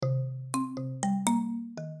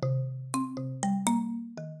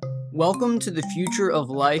Welcome to the Future of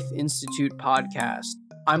Life Institute podcast.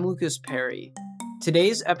 I'm Lucas Perry.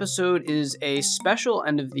 Today's episode is a special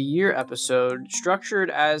end of the year episode structured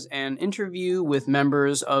as an interview with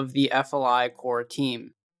members of the FLI core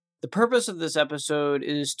team. The purpose of this episode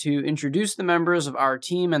is to introduce the members of our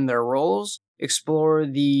team and their roles, explore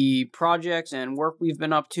the projects and work we've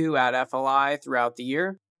been up to at FLI throughout the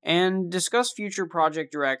year, and discuss future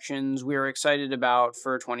project directions we are excited about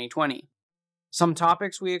for 2020. Some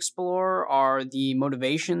topics we explore are the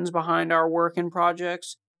motivations behind our work and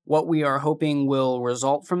projects, what we are hoping will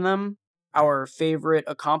result from them, our favorite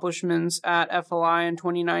accomplishments at FLI in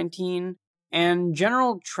 2019, and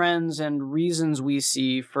general trends and reasons we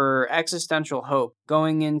see for existential hope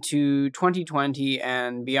going into 2020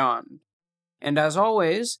 and beyond. And as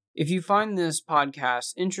always, if you find this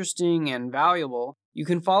podcast interesting and valuable, you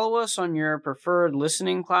can follow us on your preferred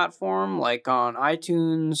listening platform like on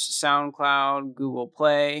iTunes, SoundCloud, Google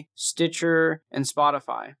Play, Stitcher, and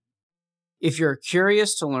Spotify. If you're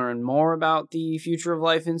curious to learn more about the Future of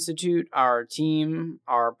Life Institute, our team,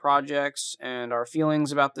 our projects, and our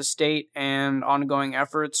feelings about the state and ongoing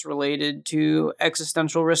efforts related to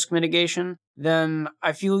existential risk mitigation, then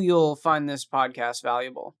I feel you'll find this podcast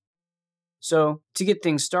valuable. So, to get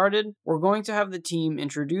things started, we're going to have the team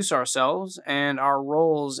introduce ourselves and our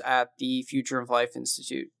roles at the Future of Life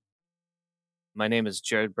Institute. My name is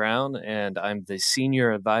Jared Brown, and I'm the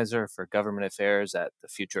Senior Advisor for Government Affairs at the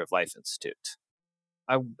Future of Life Institute.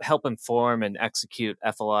 I help inform and execute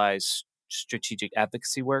FLI's strategic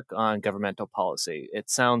advocacy work on governmental policy. It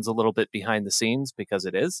sounds a little bit behind the scenes because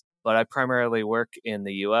it is, but I primarily work in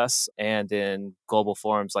the US and in global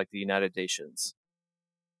forums like the United Nations.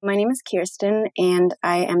 My name is Kirsten, and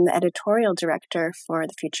I am the editorial director for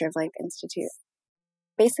the Future of Life Institute.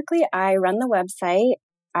 Basically, I run the website.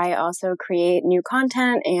 I also create new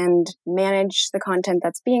content and manage the content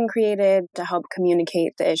that's being created to help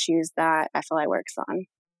communicate the issues that FLI works on.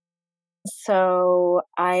 So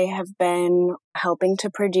I have been helping to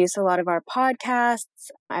produce a lot of our podcasts.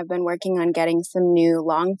 I've been working on getting some new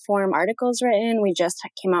long-form articles written. We just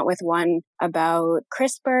came out with one about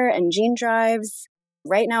CRISPR and gene drives.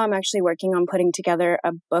 Right now, I'm actually working on putting together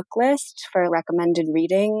a book list for recommended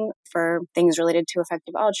reading for things related to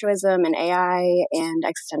effective altruism and AI and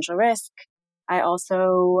existential risk. I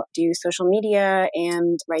also do social media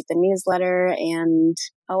and write the newsletter and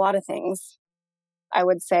a lot of things. I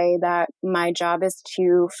would say that my job is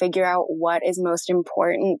to figure out what is most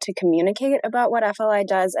important to communicate about what FLI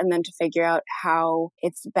does and then to figure out how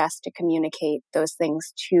it's best to communicate those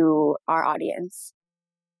things to our audience.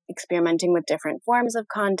 Experimenting with different forms of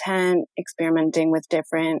content, experimenting with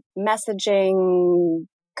different messaging,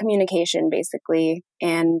 communication, basically,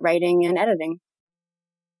 and writing and editing.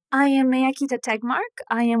 I am Mayakita Tegmark.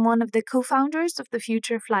 I am one of the co-founders of the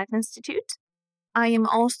Future of Life Institute. I am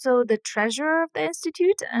also the treasurer of the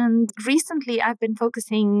Institute, and recently I've been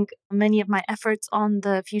focusing many of my efforts on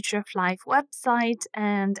the Future of Life website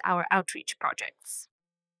and our outreach projects.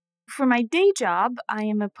 For my day job, I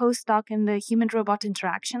am a postdoc in the Human-Robot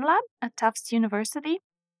Interaction Lab at Tufts University.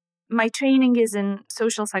 My training is in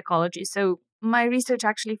social psychology, so my research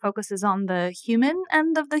actually focuses on the human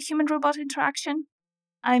end of the human-robot interaction.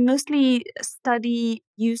 I mostly study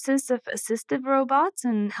uses of assistive robots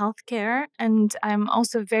in healthcare, and I'm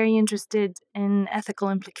also very interested in ethical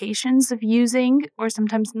implications of using or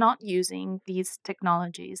sometimes not using these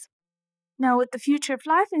technologies. Now, with the Future of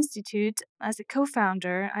Life Institute, as a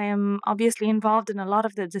co-founder, I am obviously involved in a lot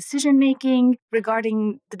of the decision-making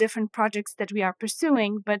regarding the different projects that we are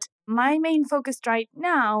pursuing, but my main focus right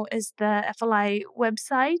now is the FLI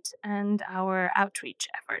website and our outreach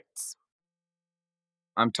efforts.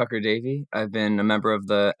 I'm Tucker Davey. I've been a member of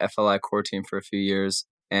the FLI core team for a few years,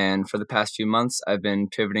 and for the past few months, I've been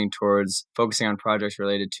pivoting towards focusing on projects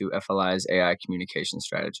related to FLI's AI communication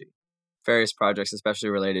strategy. Various projects, especially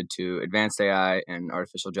related to advanced AI and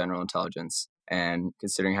artificial general intelligence, and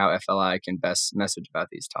considering how FLI can best message about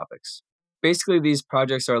these topics. Basically, these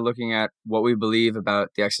projects are looking at what we believe about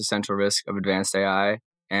the existential risk of advanced AI,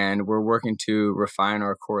 and we're working to refine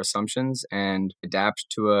our core assumptions and adapt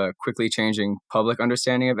to a quickly changing public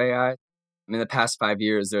understanding of AI. In the past 5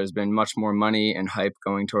 years, there's been much more money and hype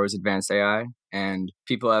going towards advanced AI, and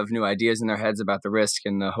people have new ideas in their heads about the risk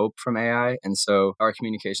and the hope from AI, and so our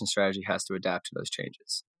communication strategy has to adapt to those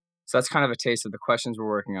changes. So that's kind of a taste of the questions we're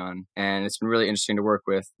working on, and it's been really interesting to work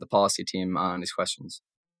with the policy team on these questions.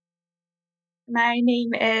 My name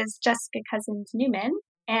is Jessica Cousins-Newman,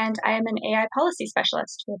 and I am an AI policy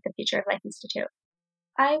specialist with the Future of Life Institute.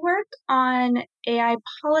 I work on AI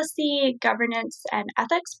policy, governance, and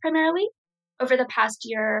ethics primarily. Over the past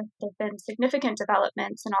year, there have been significant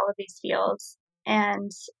developments in all of these fields,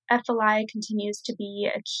 and FLI continues to be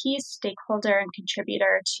a key stakeholder and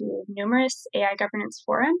contributor to numerous AI governance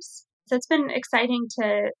forums. So it's been exciting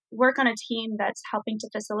to work on a team that's helping to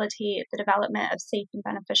facilitate the development of safe and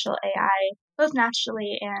beneficial AI, both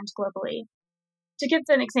nationally and globally. To give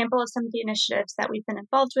an example of some of the initiatives that we've been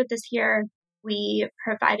involved with this year, we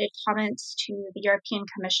provided comments to the European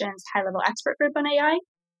Commission's high-level expert group on AI,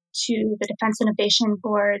 to the Defense Innovation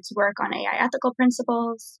Board's work on AI ethical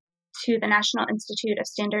principles, to the National Institute of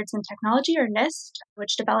Standards and Technology, or NIST,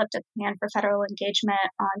 which developed a plan for federal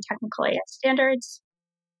engagement on technical AI standards.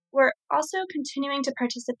 We're also continuing to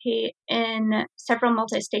participate in several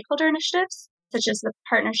multi-stakeholder initiatives, such as the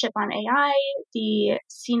Partnership on AI, the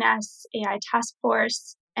CNES AI Task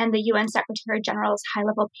Force, and the UN Secretary General's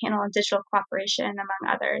High-Level Panel on Digital Cooperation,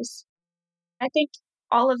 among others. I think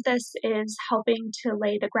all of this is helping to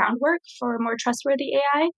lay the groundwork for more trustworthy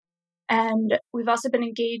AI. And we've also been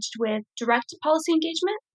engaged with direct policy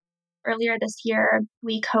engagement. Earlier this year,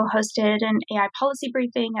 we co-hosted an AI policy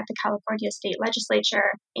briefing at the California State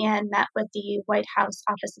Legislature and met with the White House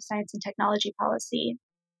Office of Science and Technology Policy.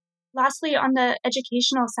 Lastly, on the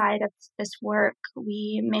educational side of this work,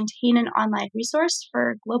 we maintain an online resource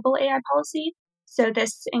for global AI policy. So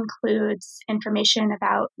this includes information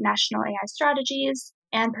about national AI strategies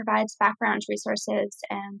and provides background resources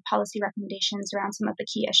and policy recommendations around some of the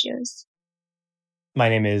key issues. My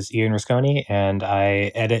name is Ian Rusconi, and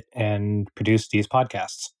I edit and produce these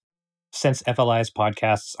podcasts. Since FLI's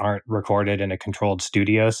podcasts aren't recorded in a controlled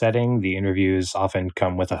studio setting, the interviews often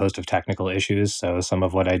come with a host of technical issues, so some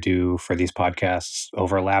of what I do for these podcasts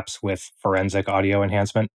overlaps with forensic audio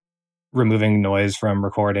enhancement, removing noise from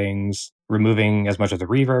recordings, removing as much of the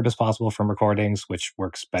reverb as possible from recordings, which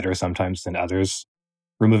works better sometimes than others,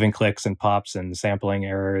 removing clicks and pops and sampling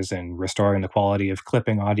errors and restoring the quality of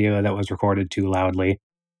clipping audio that was recorded too loudly.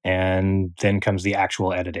 And then comes the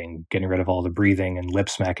actual editing, getting rid of all the breathing and lip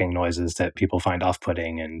smacking noises that people find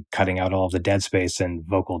off-putting and cutting out all of the dead space and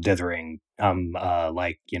vocal dithering.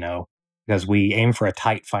 Because we aim for a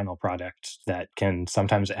tight final product that can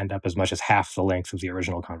sometimes end up as much as half the length of the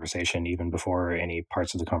original conversation, even before any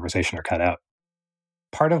parts of the conversation are cut out.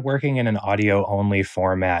 Part of working in an audio-only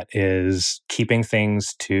format is keeping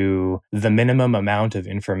things to the minimum amount of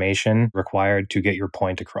information required to get your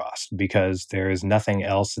point across, because there is nothing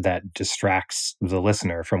else that distracts the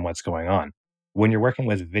listener from what's going on. When you're working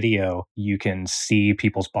with video, you can see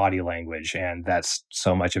people's body language, and that's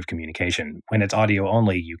so much of communication. When it's audio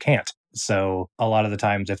only, you can't. So a lot of the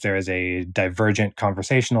times, if there is a divergent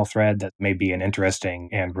conversational thread that may be an interesting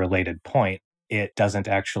and related point, it doesn't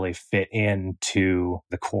actually fit into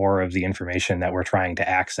the core of the information that we're trying to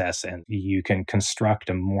access. And you can construct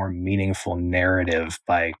a more meaningful narrative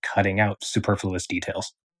by cutting out superfluous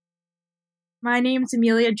details. My name is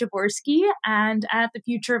Amelia Jaworski, and at the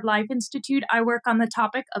Future of Life Institute, I work on the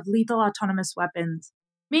topic of lethal autonomous weapons,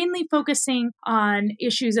 mainly focusing on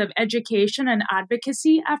issues of education and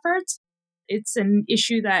advocacy efforts. It's an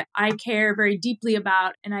issue that I care very deeply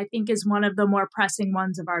about, and I think is one of the more pressing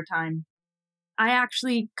ones of our time. I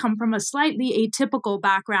actually come from a slightly atypical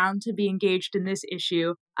background to be engaged in this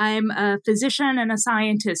issue. I'm a physician and a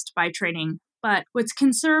scientist by training, but what's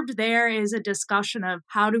conserved there is a discussion of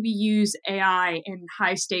how do we use AI in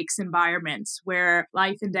high-stakes environments where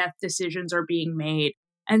life and death decisions are being made.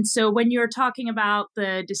 And so when you're talking about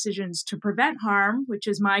the decisions to prevent harm, which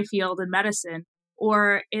is my field in medicine,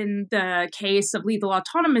 or in the case of lethal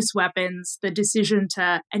autonomous weapons, the decision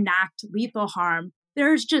to enact lethal harm,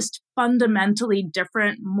 there's just fundamentally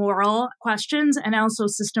different moral questions and also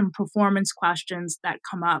system performance questions that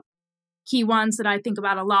come up. Key ones that I think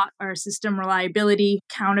about a lot are system reliability,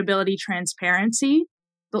 accountability, transparency.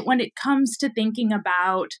 But when it comes to thinking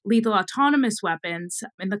about lethal autonomous weapons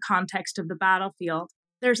in the context of the battlefield,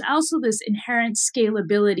 there's also this inherent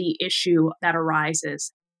scalability issue that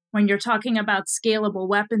arises. When you're talking about scalable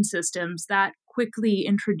weapon systems, that quickly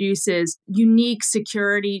introduces unique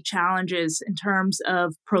security challenges in terms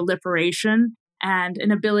of proliferation and an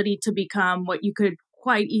ability to become what you could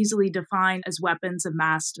quite easily define as weapons of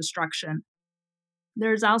mass destruction.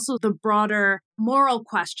 There's also the broader moral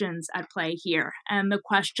questions at play here, and the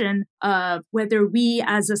question of whether we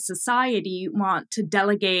as a society want to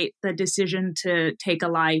delegate the decision to take a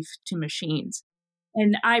life to machines.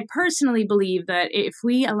 And I personally believe that if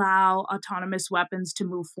we allow autonomous weapons to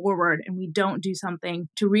move forward and we don't do something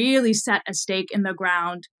to really set a stake in the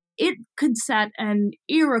ground, it could set an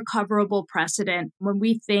irrecoverable precedent when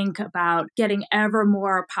we think about getting ever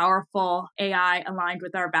more powerful AI aligned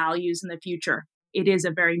with our values in the future. It is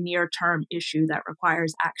a very near-term issue that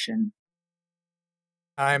requires action.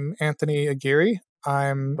 I'm Anthony Aguirre.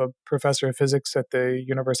 I'm a professor of physics at the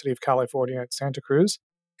University of California at Santa Cruz,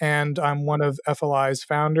 and I'm one of FLI's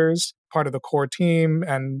founders, part of the core team,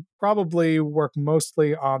 and probably work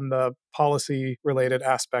mostly on the policy-related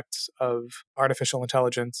aspects of artificial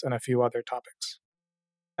intelligence and a few other topics.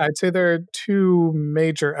 I'd say there are two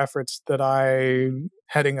major efforts that I'm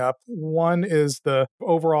heading up. One is the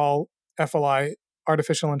overall FLI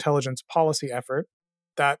artificial intelligence policy effort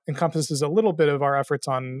that encompasses a little bit of our efforts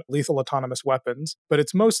on lethal autonomous weapons, but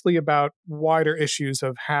it's mostly about wider issues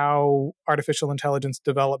of how artificial intelligence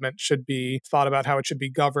development should be thought about, how it should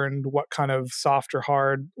be governed, what kind of soft or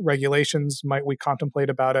hard regulations might we contemplate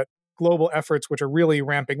about it. Global efforts, which are really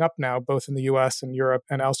ramping up now, both in the US and Europe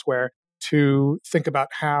and elsewhere, to think about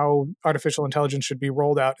how artificial intelligence should be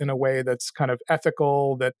rolled out in a way that's kind of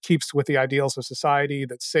ethical, that keeps with the ideals of society,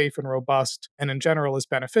 that's safe and robust, and in general is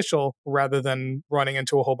beneficial rather than running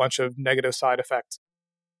into a whole bunch of negative side effects.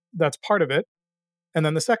 That's part of it. And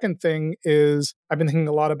then the second thing is I've been thinking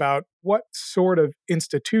a lot about what sort of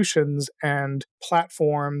institutions and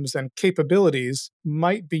platforms and capabilities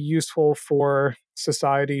might be useful for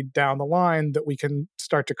society down the line that we can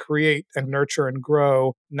start to create and nurture and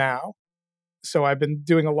grow now. So I've been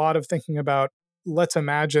doing a lot of thinking about, let's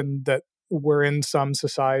imagine that we're in some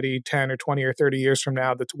society 10 or 20 or 30 years from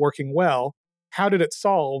now that's working well. How did it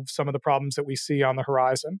solve some of the problems that we see on the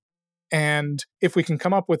horizon? And if we can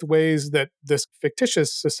come up with ways that this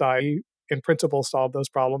fictitious society in principle solve those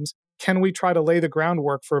problems, can we try to lay the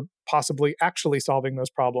groundwork for possibly actually solving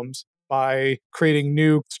those problems by creating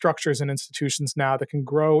new structures and institutions now that can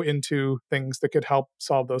grow into things that could help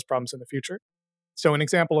solve those problems in the future? So an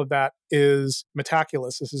example of that is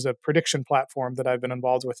Metaculus. This is a prediction platform that I've been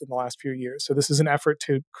involved with in the last few years. So this is an effort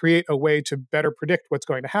to create a way to better predict what's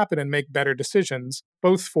going to happen and make better decisions,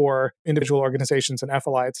 both for individual organizations and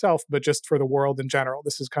FLI itself, but just for the world in general.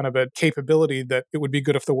 This is kind of a capability that it would be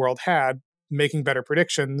good if the world had, making better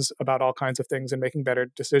predictions about all kinds of things and making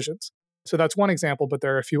better decisions. So that's one example, but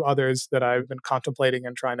there are a few others that I've been contemplating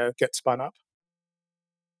and trying to get spun up.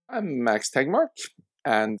 I'm Max Tegmark,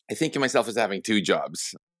 and I think of myself as having two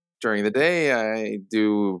jobs. During the day, I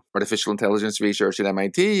do artificial intelligence research at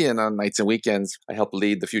MIT, and on nights and weekends, I help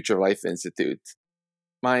lead the Future of Life Institute.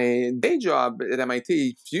 My day job at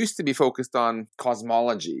MIT used to be focused on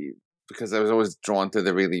cosmology, because I was always drawn to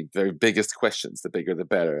the really very biggest questions, the bigger the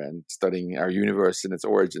better, and studying our universe and its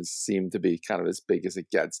origins seemed to be kind of as big as it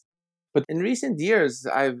gets. But in recent years,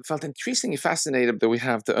 I've felt increasingly fascinated that we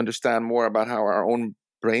have to understand more about how our own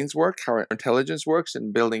brains work, how our intelligence works,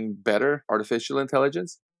 and building better artificial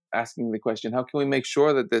intelligence. Asking the question, how can we make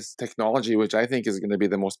sure that this technology, which I think is going to be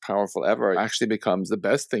the most powerful ever, actually becomes the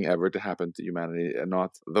best thing ever to happen to humanity and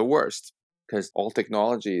not the worst? Because all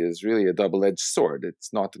technology is really a double-edged sword.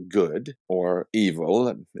 It's not good or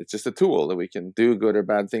evil. It's just a tool that we can do good or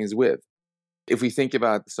bad things with. If we think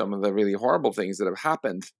about some of the really horrible things that have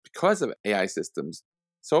happened because of AI systems,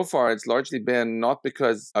 so far it's largely been not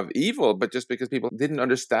because of evil, but just because people didn't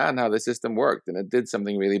understand how the system worked and it did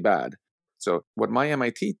something really bad. So what my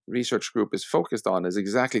MIT research group is focused on is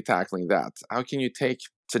exactly tackling that. How can you take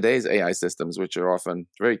today's AI systems, which are often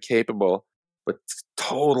very capable, but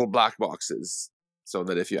total black boxes, so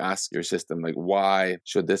that if you ask your system, like, why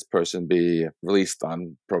should this person be released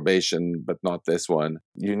on probation, but not this one?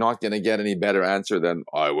 You're not going to get any better answer than,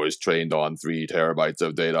 I was trained on 3 terabytes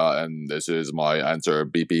of data, and this is my answer,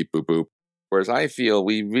 beep, beep, boop, boop. Whereas I feel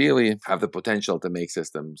we really have the potential to make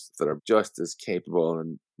systems that are just as capable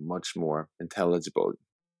and much more intelligible.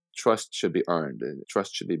 Trust should be earned, and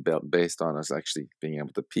trust should be built based on us actually being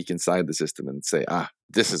able to peek inside the system and say,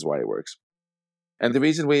 this is why it works. And the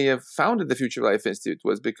reason we have founded the Future of Life Institute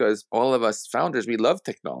was because all of us founders, we love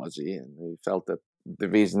technology, and we felt that the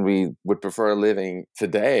reason we would prefer living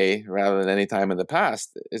today rather than any time in the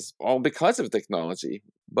past is all because of technology.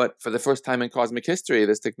 But for the first time in cosmic history,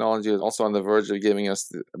 this technology is also on the verge of giving us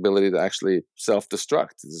the ability to actually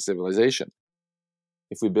self-destruct as a civilization.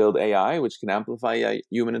 If we build AI, which can amplify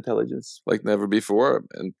human intelligence like never before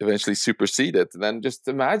and eventually supersede it, then just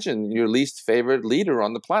imagine your least favorite leader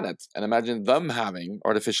on the planet and imagine them having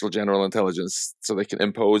artificial general intelligence so they can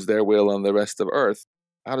impose their will on the rest of Earth.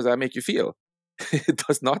 How does that make you feel? It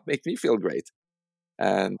does not make me feel great.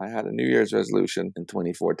 And I had a New Year's resolution in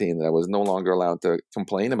 2014 that I was no longer allowed to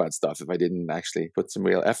complain about stuff if I didn't actually put some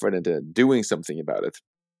real effort into doing something about it.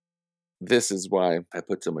 This is why I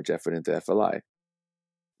put so much effort into FLI.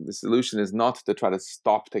 The solution is not to try to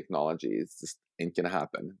stop technology. It's just ain't going to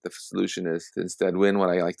happen. The solution is to instead win what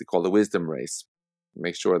I like to call the wisdom race.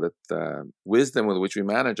 Make sure that the wisdom with which we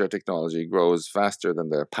manage our technology grows faster than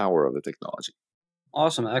the power of the technology.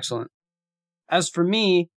 Awesome. Excellent. As for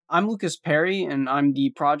me, I'm Lucas Perry, and I'm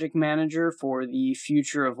the project manager for the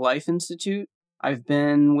Future of Life Institute. I've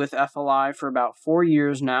been with FLI for about 4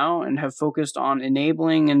 years now and have focused on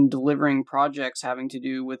enabling and delivering projects having to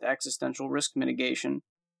do with existential risk mitigation.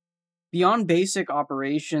 Beyond basic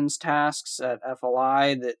operations tasks at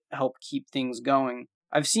FLI that help keep things going,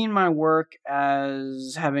 I've seen my work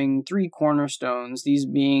as having 3 cornerstones, these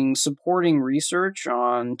being supporting research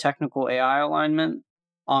on technical AI alignment,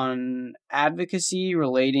 on advocacy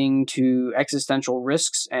relating to existential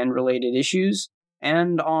risks and related issues,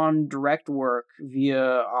 and on direct work via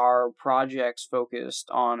our projects focused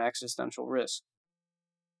on existential risk.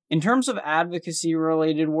 In terms of advocacy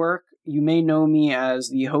related work, you may know me as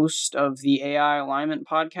the host of the AI Alignment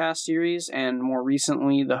podcast series and more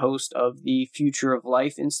recently the host of the Future of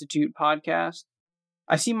Life Institute podcast.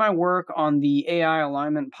 I see my work on the AI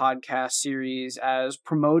Alignment podcast series as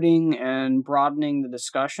promoting and broadening the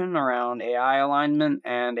discussion around AI alignment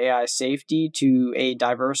and AI safety to a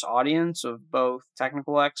diverse audience of both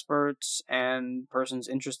technical experts and persons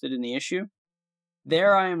interested in the issue.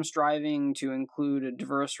 There, I am striving to include a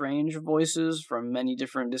diverse range of voices from many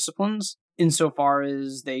different disciplines, insofar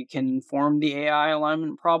as they can inform the AI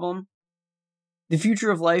alignment problem. The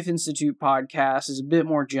Future of Life Institute podcast is a bit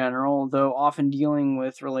more general, though often dealing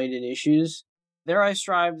with related issues. There, I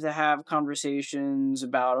strive to have conversations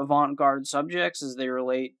about avant-garde subjects as they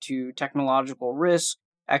relate to technological risk,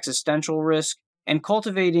 existential risk, and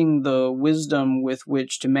cultivating the wisdom with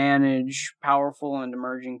which to manage powerful and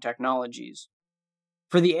emerging technologies.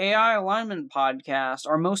 For the AI Alignment podcast,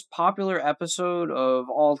 our most popular episode of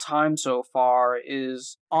all time so far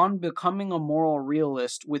is On Becoming a Moral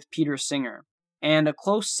Realist with Peter Singer, and a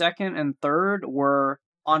close second and third were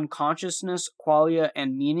On Consciousness, Qualia,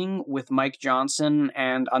 and Meaning with Mike Johnson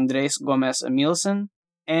and Andres Gomez Emilson,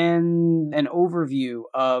 and an overview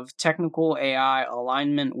of technical AI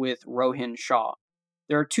alignment with Rohin Shah.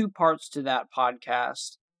 There are 2 parts to that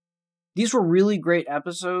podcast. These were really great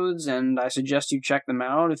episodes, and I suggest you check them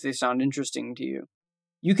out if they sound interesting to you.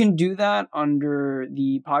 You can do that under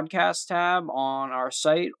the podcast tab on our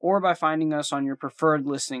site or by finding us on your preferred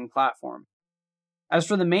listening platform. As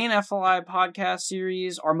for the main FLI podcast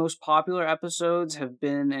series, our most popular episodes have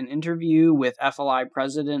been an interview with FLI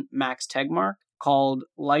President Max Tegmark called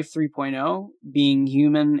Life 3.0, Being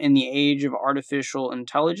Human in the Age of Artificial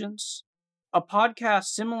Intelligence, a podcast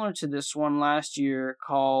similar to this one last year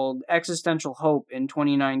called Existential Hope in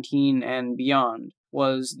 2019 and Beyond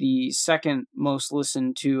was the second most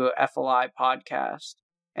listened to FLI podcast.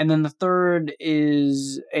 And then the third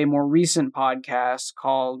is a more recent podcast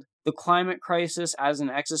called The Climate Crisis as an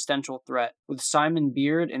Existential Threat with Simon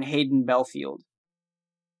Beard and Hayden Belfield.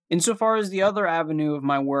 Insofar as the other avenue of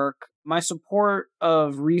my work, my support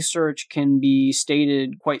of research can be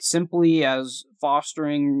stated quite simply as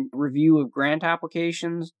fostering review of grant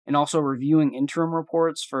applications and also reviewing interim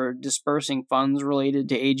reports for dispersing funds related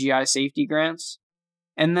to AGI safety grants.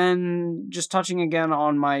 And then just touching again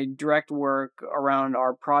on my direct work around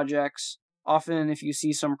our projects. Often, if you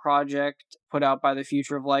see some project put out by the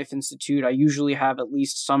Future of Life Institute, I usually have at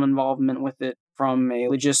least some involvement with it from a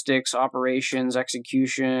logistics, operations,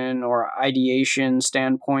 execution, or ideation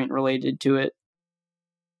standpoint related to it.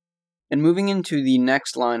 And moving into the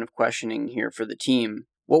next line of questioning here for the team,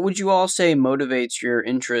 what would you all say motivates your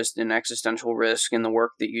interest in existential risk in the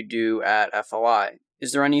work that you do at FLI?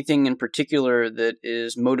 Is there anything in particular that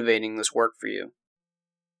is motivating this work for you?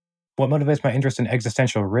 What motivates my interest in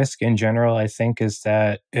existential risk in general, I think, is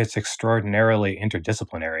that it's extraordinarily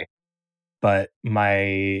interdisciplinary. But my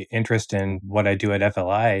interest in what I do at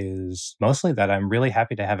FLI is mostly that I'm really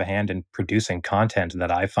happy to have a hand in producing content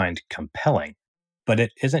that I find compelling. But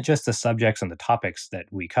it isn't just the subjects and the topics that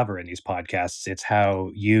we cover in these podcasts, it's how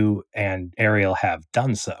you and Ariel have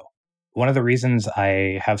done so. One of the reasons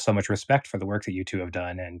I have so much respect for the work that you two have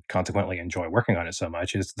done and consequently enjoy working on it so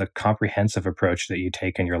much is the comprehensive approach that you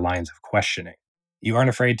take in your lines of questioning. You aren't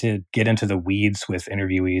afraid to get into the weeds with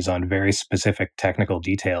interviewees on very specific technical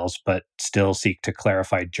details, but still seek to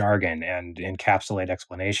clarify jargon and encapsulate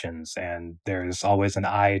explanations. And there's always an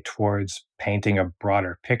eye towards painting a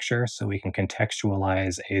broader picture so we can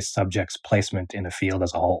contextualize a subject's placement in a field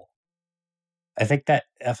as a whole. I think that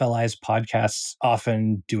FLI's podcasts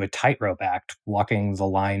often do a tightrope act, walking the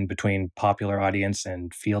line between popular audience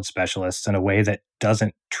and field specialists in a way that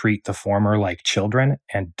doesn't treat the former like children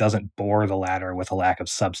and doesn't bore the latter with a lack of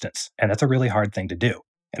substance. And that's a really hard thing to do.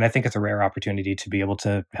 And I think it's a rare opportunity to be able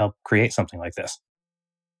to help create something like this.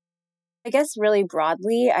 I guess really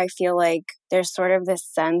broadly, I feel like there's sort of this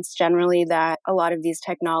sense generally that a lot of these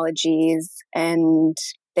technologies and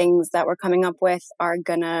things that we're coming up with are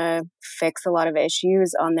going to fix a lot of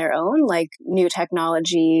issues on their own. Like new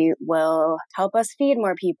technology will help us feed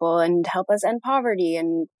more people and help us end poverty.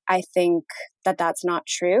 And I think that that's not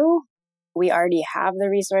true. We already have the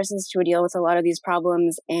resources to deal with a lot of these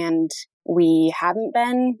problems, and we haven't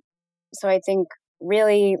been. So I think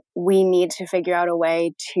really we need to figure out a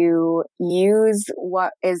way to use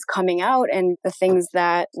what is coming out and the things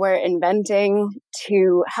that we're inventing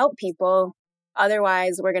to help people.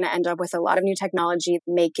 Otherwise, we're going to end up with a lot of new technology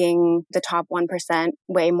making the top 1%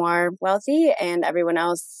 way more wealthy and everyone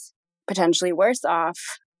else potentially worse off.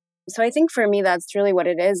 So I think for me, that's really what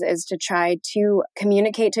it is to try to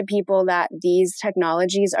communicate to people that these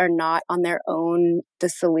technologies are not on their own the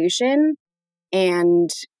solution. And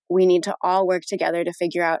we need to all work together to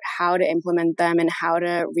figure out how to implement them and how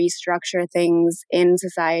to restructure things in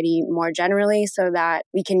society more generally so that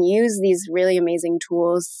we can use these really amazing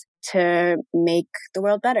tools to make the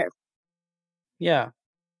world better. Yeah.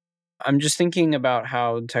 I'm just thinking about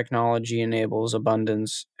how technology enables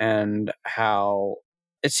abundance and how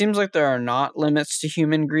it seems like there are not limits to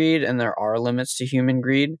human greed and there are limits to human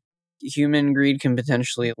greed. Human greed can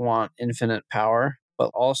potentially want infinite power,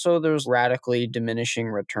 but also there's radically diminishing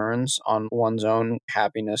returns on one's own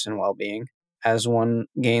happiness and well-being as one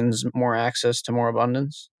gains more access to more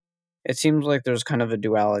abundance. It seems like there's kind of a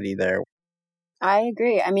duality there. I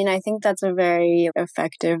agree. I mean, I think that's a very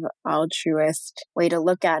effective altruist way to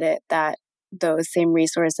look at it, that those same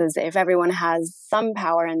resources, if everyone has some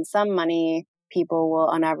power and some money, people will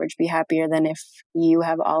on average be happier than if you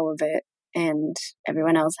have all of it and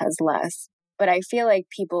everyone else has less. But I feel like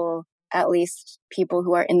people, at least people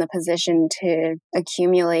who are in the position to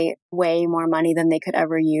accumulate way more money than they could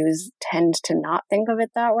ever use, tend to not think of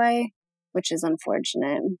it that way, which is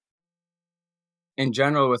unfortunate. In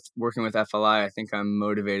general, with working with FLI, I think I'm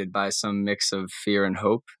motivated by some mix of fear and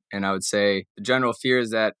hope. And I would say the general fear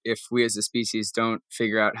is that if we as a species don't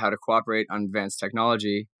figure out how to cooperate on advanced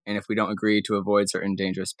technology, and if we don't agree to avoid certain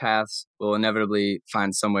dangerous paths, we'll inevitably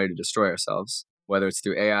find some way to destroy ourselves, whether it's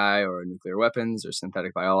through AI or nuclear weapons or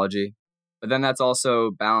synthetic biology. But then that's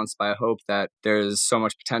also balanced by a hope that there's so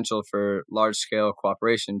much potential for large-scale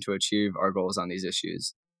cooperation to achieve our goals on these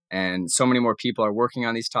issues. And so many more people are working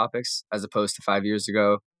on these topics as opposed to 5 years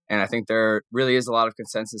ago. And I think there really is a lot of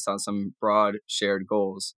consensus on some broad shared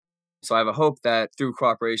goals. So I have a hope that through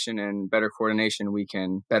cooperation and better coordination, we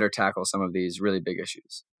can better tackle some of these really big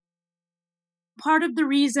issues. Part of the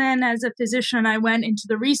reason as a physician I went into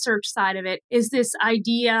the research side of it is this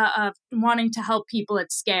idea of wanting to help people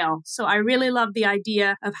at scale. So I really love the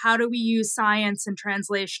idea of how do we use science and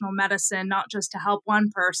translational medicine, not just to help one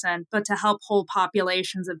person, but to help whole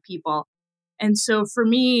populations of people. And so for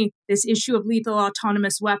me, this issue of lethal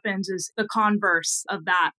autonomous weapons is the converse of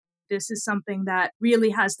that. This is something that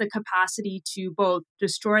really has the capacity to both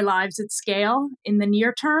destroy lives at scale in the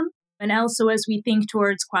near term, and also as we think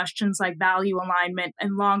towards questions like value alignment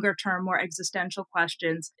and longer term, more existential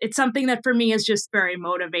questions. It's something that for me is just very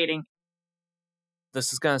motivating.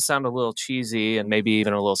 This is going to sound a little cheesy and maybe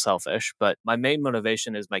even a little selfish, but my main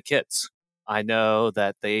motivation is my kids. I know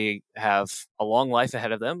that they have a long life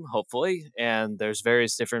ahead of them, hopefully, and there's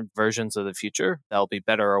various different versions of the future that'll be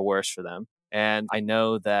better or worse for them. And I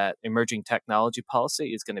know that emerging technology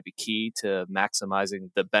policy is going to be key to maximizing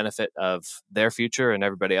the benefit of their future and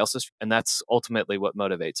everybody else's. And that's ultimately what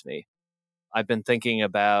motivates me. I've been thinking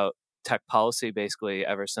about tech policy basically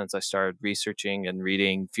ever since I started researching and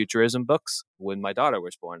reading futurism books when my daughter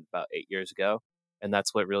was born about 8 years ago. And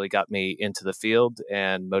that's what really got me into the field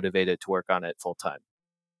and motivated to work on it full time.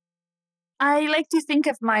 I like to think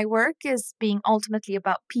of my work as being ultimately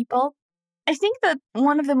about people. I think that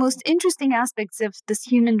one of the most interesting aspects of this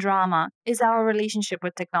human drama is our relationship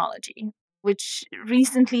with technology, which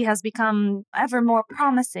recently has become ever more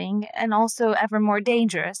promising and also ever more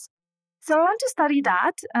dangerous. So I want to study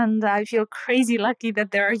that, and I feel crazy lucky that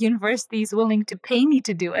there are universities willing to pay me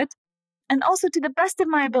to do it. And also, to the best of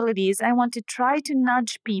my abilities, I want to try to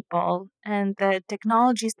nudge people and the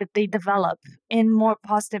technologies that they develop in more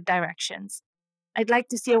positive directions. I'd like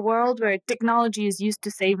to see a world where technology is used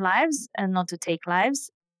to save lives and not to take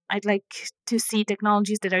lives. I'd like to see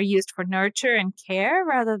technologies that are used for nurture and care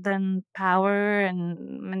rather than power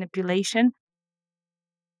and manipulation.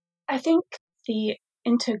 I think the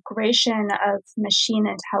integration of machine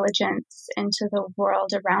intelligence into the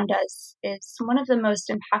world around us is one of the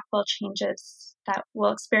most impactful changes that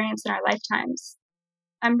we'll experience in our lifetimes.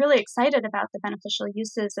 I'm really excited about the beneficial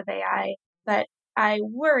uses of AI, but I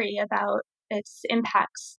worry about its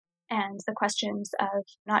impacts and the questions of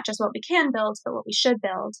not just what we can build, but what we should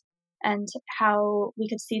build. and how we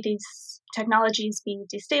could see these technologies be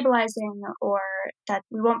destabilizing, or that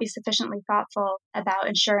we won't be sufficiently thoughtful about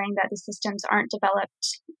ensuring that the systems aren't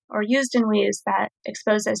developed or used in ways that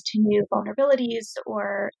expose us to new vulnerabilities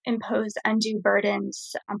or impose undue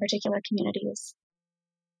burdens on particular communities.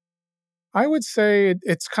 I would say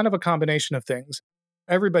it's kind of a combination of things.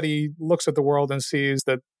 Everybody looks at the world and sees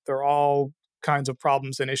that there are all kinds of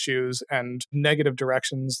problems and issues and negative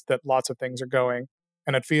directions that lots of things are going.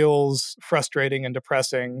 And it feels frustrating and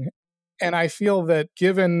depressing. And I feel that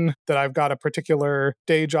given that I've got a particular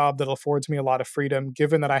day job that affords me a lot of freedom,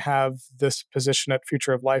 given that I have this position at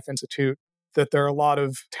Future of Life Institute, that there are a lot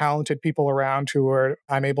of talented people around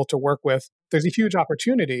I'm able to work with, there's a huge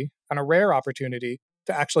opportunity and a rare opportunity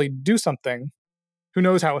to actually do something. Who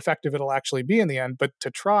knows how effective it'll actually be in the end, but to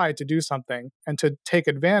try to do something and to take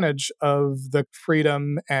advantage of the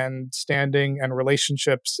freedom and standing and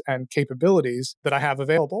relationships and capabilities that I have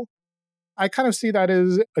available. I kind of see that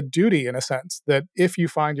as a duty in a sense, that if you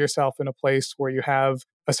find yourself in a place where you have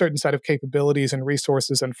a certain set of capabilities and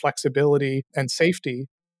resources and flexibility and safety,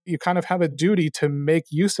 you kind of have a duty to make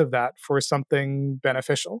use of that for something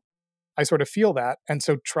beneficial. I sort of feel that, and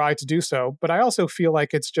so try to do so. But I also feel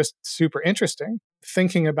like it's just super interesting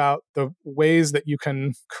thinking about the ways that you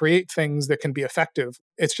can create things that can be effective.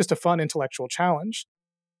 It's just a fun intellectual challenge.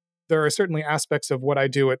 There are certainly aspects of what I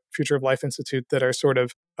do at Future of Life Institute that are sort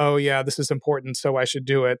of, oh yeah, this is important, so I should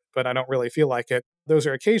do it, but I don't really feel like it. Those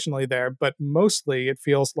are occasionally there, but mostly it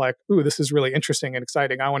feels like, ooh, this is really interesting and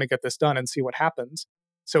exciting. I want to get this done and see what happens.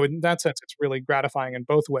 So in that sense, it's really gratifying in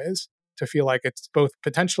both ways to feel like it's both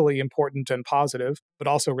potentially important and positive, but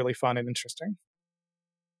also really fun and interesting.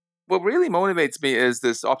 What really motivates me is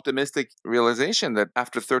this optimistic realization that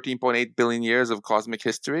after 13.8 billion years of cosmic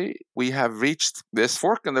history, we have reached this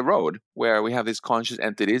fork in the road where we have these conscious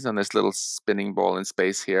entities on this little spinning ball in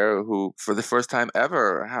space here who, for the first time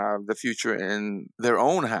ever, have the future in their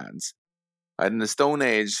own hands. In the Stone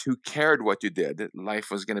Age, who cared what you did? Life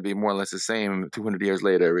was going to be more or less the same 200 years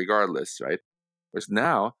later, regardless, right? Whereas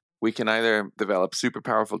now, we can either develop super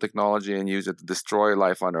powerful technology and use it to destroy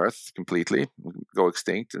life on Earth completely, go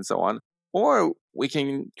extinct, and so on. Or we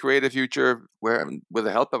can create a future where, with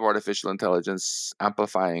the help of artificial intelligence,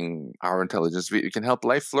 amplifying our intelligence, we can help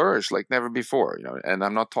life flourish like never before. And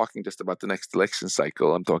I'm not talking just about the next election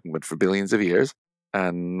cycle. I'm talking about for billions of years,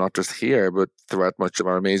 and not just here, but throughout much of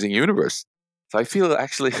our amazing universe. So I feel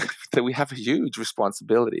actually that we have a huge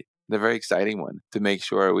responsibility, and a very exciting one, to make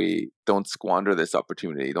sure we don't squander this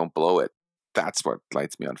opportunity, don't blow it. That's what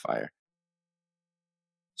lights me on fire.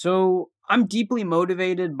 So I'm deeply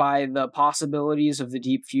motivated by the possibilities of the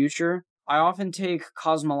deep future. I often take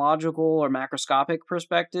cosmological or macroscopic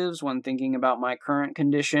perspectives when thinking about my current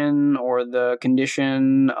condition or the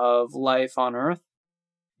condition of life on Earth.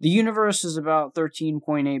 The universe is about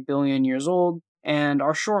 13.8 billion years old, and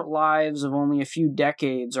our short lives of only a few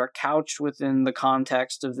decades are couched within the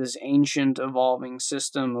context of this ancient evolving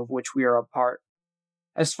system of which we are a part.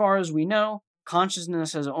 As far as we know,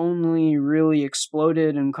 consciousness has only really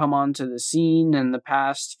exploded and come onto the scene in the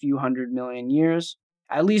past few 100 million years,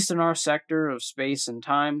 at least in our sector of space and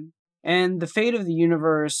time. And the fate of the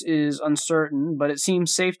universe is uncertain, but it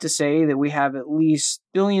seems safe to say that we have at least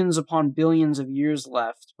billions upon billions of years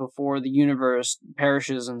left before the universe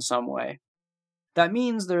perishes in some way. That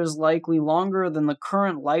means there is likely longer than the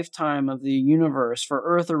current lifetime of the universe for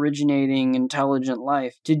Earth-originating intelligent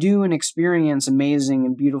life to do and experience amazing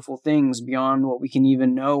and beautiful things beyond what we can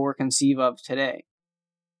even know or conceive of today.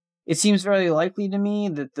 It seems very likely to me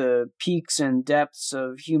that the peaks and depths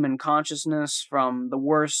of human consciousness, from the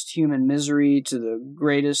worst human misery to the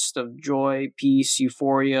greatest of joy, peace,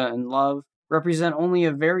 euphoria, and love, represent only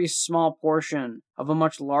a very small portion of a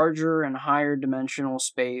much larger and higher dimensional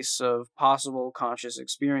space of possible conscious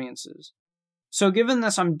experiences. So given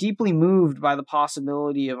this, I'm deeply moved by the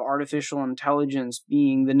possibility of artificial intelligence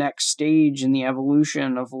being the next stage in the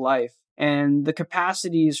evolution of life, and the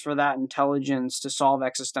capacities for that intelligence to solve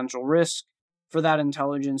existential risk, for that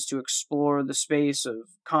intelligence to explore the space of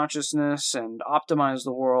consciousness and optimize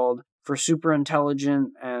the world for superintelligent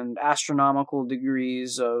and astronomical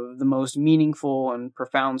degrees of the most meaningful and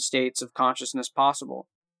profound states of consciousness possible.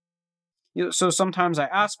 So sometimes I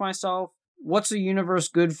ask myself, what's the universe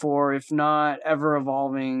good for if not ever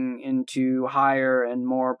evolving into higher and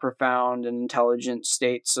more profound and intelligent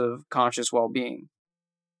states of conscious well-being?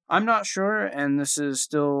 I'm not sure, and this is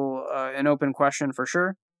still an open question for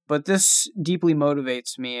sure, but this deeply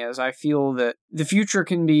motivates me as I feel that the future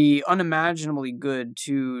can be unimaginably good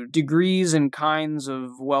to degrees and kinds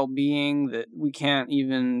of well-being that we can't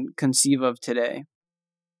even conceive of today.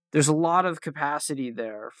 there's a lot of capacity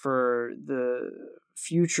there for the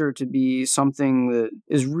future to be something that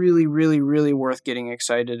is really, really, really worth getting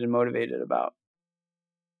excited and motivated about.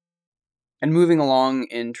 And moving along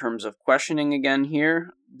in terms of questioning again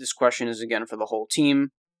here, this question is again for the whole team.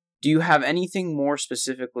 Do you have anything more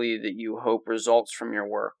specifically that you hope results from your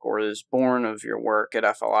work or is born of your work at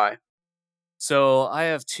FLI? So I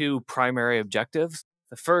have two primary objectives.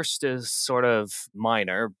 The first is sort of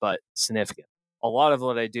minor, but significant. A lot of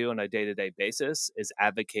what I do on a day-to-day basis is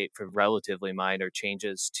advocate for relatively minor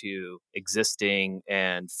changes to existing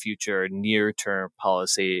and future near-term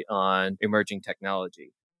policy on emerging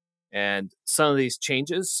technology. And some of these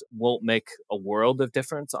changes won't make a world of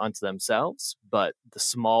difference onto themselves, but the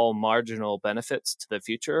small marginal benefits to the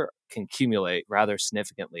future can accumulate rather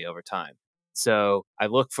significantly over time. So I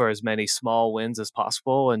look for as many small wins as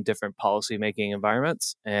possible in different policymaking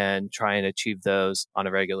environments and try and achieve those on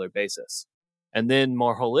a regular basis. And then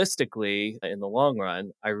more holistically, in the long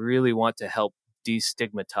run, I really want to help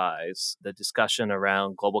destigmatize the discussion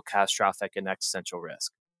around global catastrophic and existential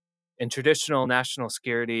risk. In traditional national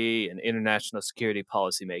security and international security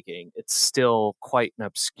policymaking, it's still quite an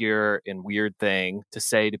obscure and weird thing to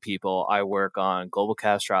say to people, I work on global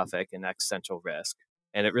catastrophic and existential risk.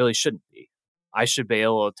 And it really shouldn't be. I should be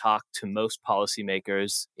able to talk to most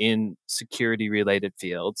policymakers in security related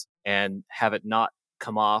fields and have it not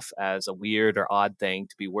come off as a weird or odd thing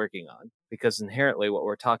to be working on. Because inherently, what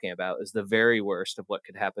we're talking about is the very worst of what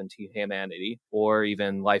could happen to humanity or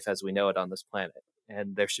even life as we know it on this planet.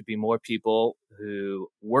 And there should be more people who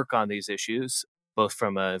work on these issues, both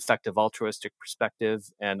from an effective altruistic perspective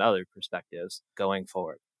and other perspectives going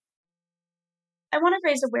forward. I want to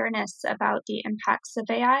raise awareness about the impacts of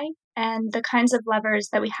AI and the kinds of levers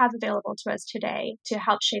that we have available to us today to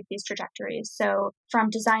help shape these trajectories. So from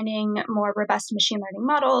designing more robust machine learning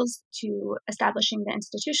models to establishing the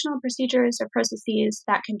institutional procedures or processes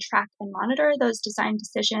that can track and monitor those design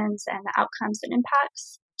decisions and the outcomes and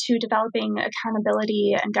impacts, to developing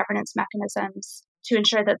accountability and governance mechanisms to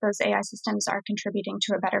ensure that those AI systems are contributing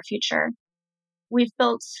to a better future. We've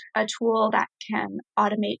built a tool that can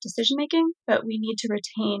automate decision-making, but we need to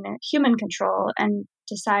retain human control and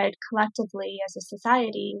decide collectively as a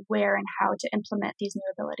society where and how to implement these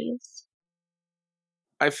new abilities.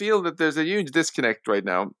 I feel that there's a huge disconnect right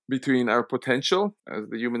now between our potential as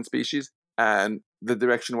the human species and the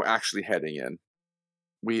direction we're actually heading in.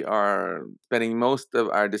 We are spending most of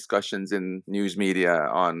our discussions in news media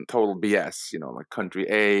on total BS, like country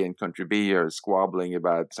A and country B are squabbling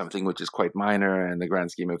about something which is quite minor in the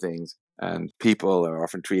grand scheme of things. And people are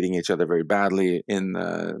often treating each other very badly in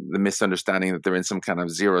the misunderstanding that they're in some kind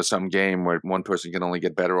of zero-sum game where one person can only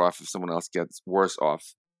get better off if someone else gets worse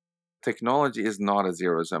off. Technology is not a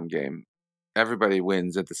zero-sum game. Everybody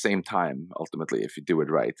wins at the same time, ultimately, if you do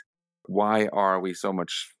it right. Why are we so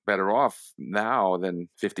much better off now than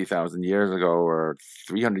 50,000 years ago or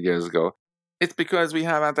 300 years ago? It's because we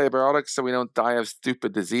have antibiotics so we don't die of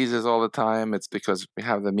stupid diseases all the time. It's because we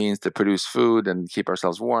have the means to produce food and keep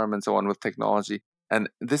ourselves warm and so on with technology. And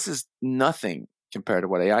this is nothing compared to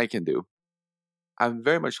what AI can do. I'm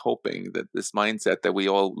very much hoping that this mindset that we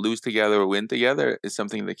all lose together or win together is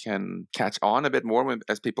something that can catch on a bit more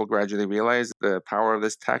as people gradually realize the power of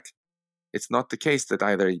this tech. It's not the case that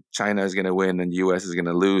either China is going to win and US is going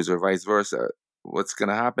to lose or vice versa. What's going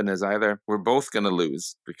to happen is either we're both going to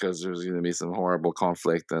lose because there's going to be some horrible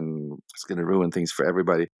conflict and it's going to ruin things for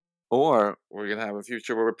everybody. Or we're going to have a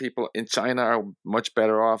future where people in China are much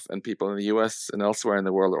better off and people in the US and elsewhere in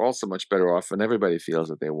the world are also much better off and everybody feels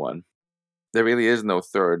that they won. There really is no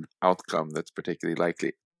third outcome that's particularly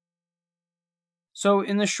likely. So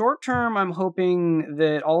in the short term, I'm hoping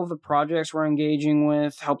that all of the projects we're engaging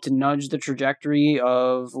with help to nudge the trajectory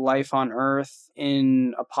of life on Earth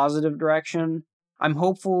in a positive direction. I'm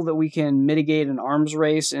hopeful that we can mitigate an arms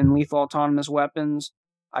race in lethal autonomous weapons.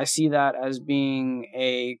 I see that as being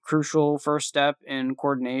a crucial first step in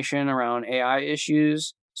coordination around AI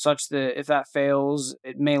issues, such that if that fails,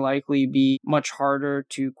 it may likely be much harder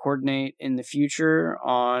to coordinate in the future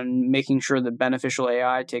on making sure that beneficial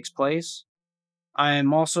AI takes place.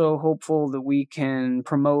 I'm also hopeful that we can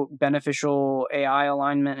promote beneficial AI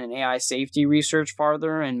alignment and AI safety research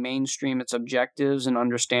farther and mainstream its objectives and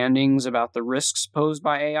understandings about the risks posed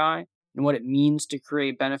by AI and what it means to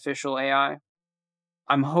create beneficial AI.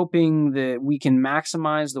 I'm hoping that we can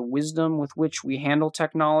maximize the wisdom with which we handle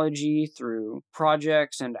technology through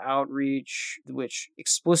projects and outreach which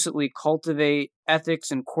explicitly cultivate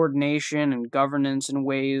ethics and coordination and governance in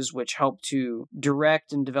ways which help to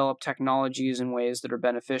direct and develop technologies in ways that are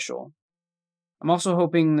beneficial. I'm also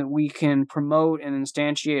hoping that we can promote and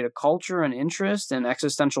instantiate a culture and interest in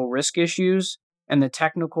existential risk issues and the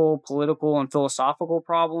technical, political, and philosophical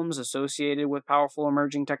problems associated with powerful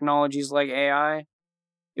emerging technologies like AI.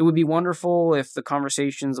 It would be wonderful if the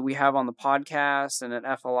conversations that we have on the podcast and at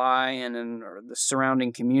FLI and in the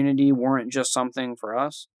surrounding community weren't just something for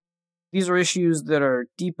us. These are issues that are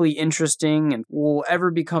deeply interesting and will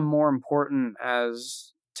ever become more important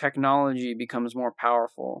as technology becomes more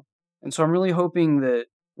powerful. And so I'm really hoping that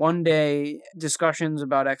one day discussions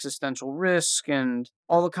about existential risk and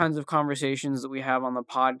all the kinds of conversations that we have on the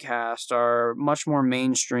podcast are much more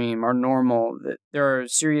mainstream, are normal, that there are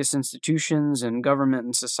serious institutions and government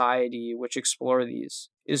and society which explore these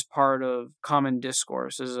is part of common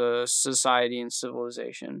discourse as a society and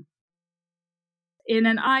civilization. In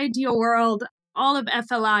an ideal world, all of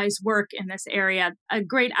FLI's work in this area, a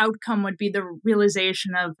great outcome would be the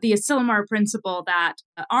realization of the Asilomar principle that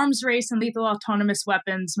arms race and lethal autonomous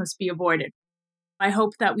weapons must be avoided. I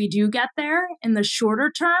hope that we do get there. In the shorter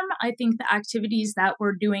term, I think the activities that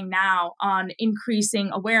we're doing now on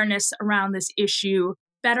increasing awareness around this issue,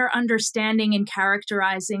 better understanding and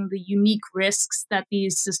characterizing the unique risks that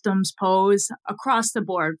these systems pose across the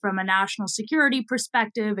board from a national security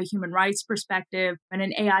perspective, a human rights perspective, and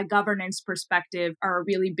an AI governance perspective are a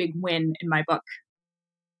really big win in my book.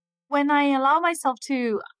 When I allow myself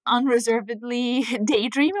to unreservedly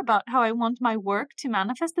daydream about how I want my work to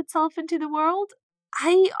manifest itself into the world,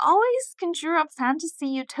 I always conjure up fantasy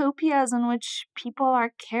utopias in which people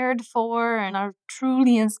are cared for and are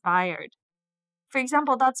truly inspired. For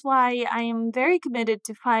example, that's why I am very committed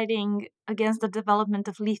to fighting against the development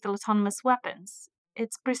of lethal autonomous weapons.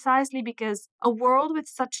 It's precisely because a world with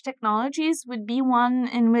such technologies would be one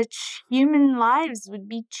in which human lives would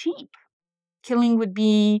be cheap. Killing would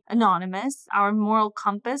be anonymous. Our moral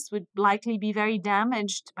compass would likely be very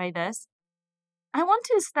damaged by this. I want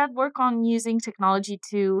to instead work on using technology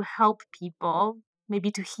to help people,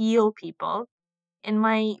 maybe to heal people. In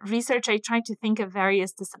my research, I try to think of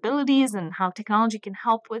various disabilities and how technology can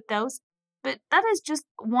help with those. But that is just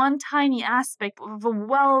one tiny aspect of a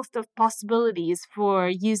wealth of possibilities for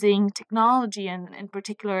using technology and, in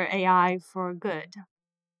particular, AI for good.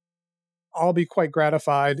 I'll be quite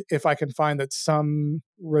gratified if I can find that some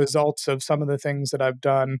results of some of the things that I've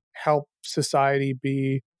done help society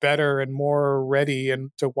be better and more ready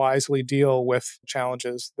and to wisely deal with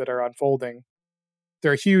challenges that are unfolding. There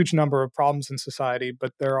are a huge number of problems in society,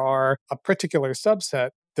 but there are a particular subset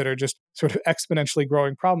that are just sort of exponentially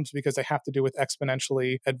growing problems because they have to do with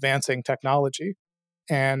exponentially advancing technology.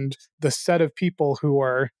 And the set of people who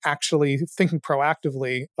are actually thinking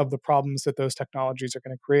proactively of the problems that those technologies are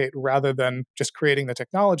going to create rather than just creating the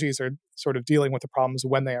technologies or sort of dealing with the problems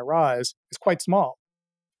when they arise is quite small.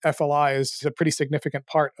 FLI is a pretty significant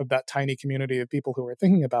part of that tiny community of people who are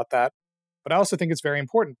thinking about that. But I also think it's very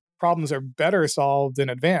important. Problems are better solved in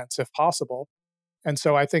advance if possible. And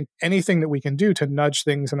so I think anything that we can do to nudge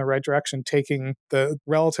things in the right direction, taking the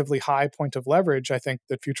relatively high point of leverage I think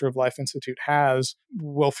the Future of Life Institute has,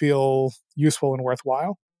 will feel useful and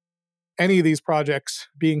worthwhile. Any of these projects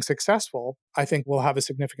being successful, I think will have a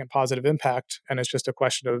significant positive impact. And it's just a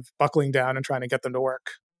question of buckling down and trying to get them to work.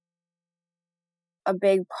 A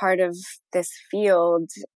big part of this field,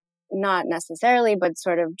 not necessarily, but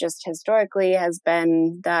sort of just historically, has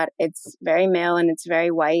been that it's very male and it's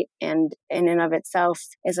very white, and in and of itself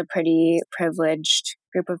is a pretty privileged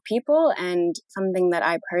group of people. And something that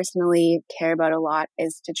I personally care about a lot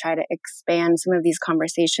is to try to expand some of these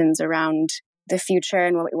conversations around the future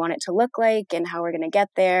and what we want it to look like and how we're going to get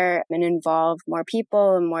there, and involve more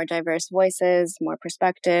people and more diverse voices, more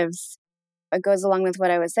perspectives. It goes along with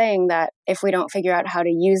what I was saying, that if we don't figure out how to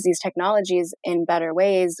use these technologies in better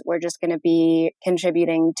ways, we're just going to be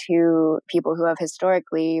contributing to people who have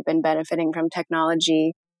historically been benefiting from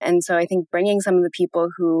technology. And so I think bringing some of the people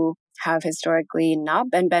who have historically not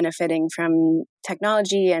been benefiting from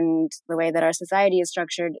technology and the way that our society is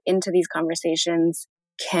structured into these conversations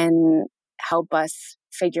can help us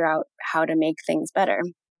figure out how to make things better.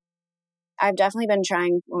 I've definitely been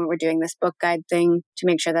trying, when we're doing this book guide thing, to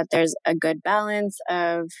make sure that there's a good balance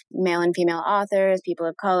of male and female authors, people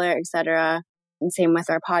of color, etc. And same with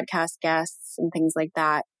our podcast guests and things like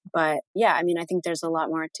that. But yeah, I mean, I think there's a lot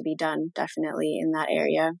more to be done, definitely, in that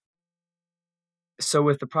area. So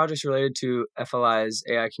with the projects related to FLI's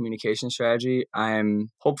AI communication strategy, I'm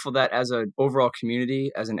hopeful that as an overall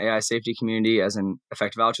community, as an AI safety community, as an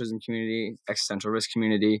effective altruism community, existential risk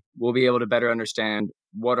community, we'll be able to better understand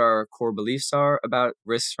what our core beliefs are about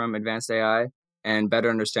risks from advanced AI, and better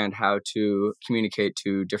understand how to communicate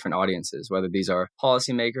to different audiences, whether these are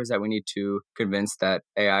policymakers that we need to convince that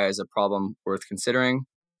AI is a problem worth considering,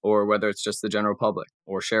 or whether it's just the general public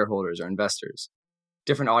or shareholders or investors.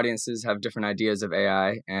 Different audiences have different ideas of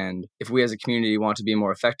AI, and if we as a community want to be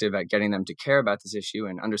more effective at getting them to care about this issue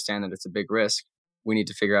and understand that it's a big risk, we need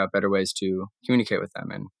to figure out better ways to communicate with them.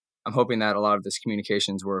 And I'm hoping that a lot of this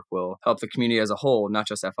communications work will help the community as a whole, not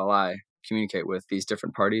just FLI, communicate with these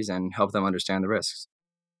different parties and help them understand the risks.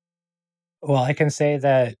 Well, I can say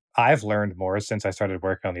that I've learned more since I started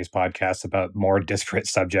working on these podcasts about more disparate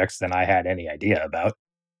subjects than I had any idea about.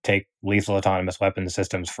 Take lethal autonomous weapons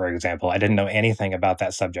systems, for example. I didn't know anything about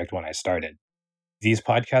that subject when I started. These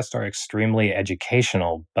podcasts are extremely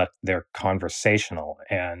educational, but they're conversational,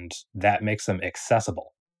 and that makes them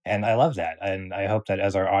accessible. And I love that. And I hope that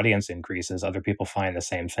as our audience increases, other people find the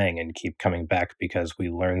same thing and keep coming back because we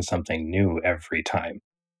learn something new every time.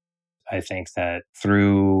 I think that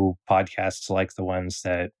through podcasts like the ones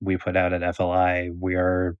that we put out at FLI, we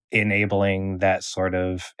are enabling that sort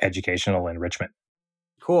of educational enrichment.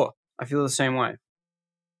 Cool. I feel the same way.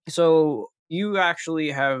 So you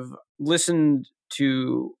actually have listened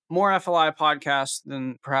to more FLI podcasts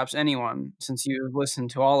than perhaps anyone, since you've listened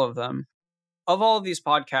to all of them. Of all of these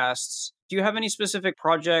podcasts, do you have any specific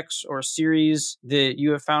projects or series that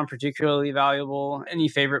you have found particularly valuable? Any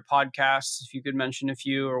favorite podcasts, if you could mention a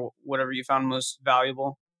few, or whatever you found most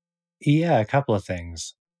valuable? Yeah, a couple of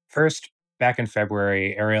things. First, back in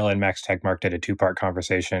February, Ariel and Max Tegmark did a two-part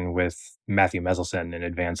conversation with Matthew Meselson in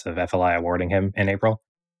advance of FLI awarding him in April.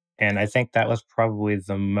 And I think that was probably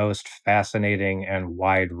the most fascinating and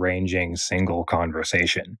wide-ranging single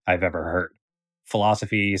conversation I've ever heard.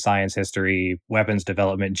 Philosophy, science history, weapons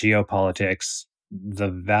development, geopolitics, the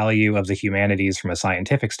value of the humanities from a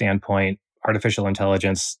scientific standpoint, artificial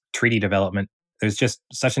intelligence, treaty development. There's just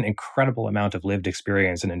such an incredible amount of lived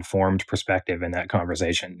experience and informed perspective in that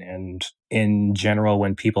conversation. And in general,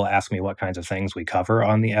 when people ask me what kinds of things we cover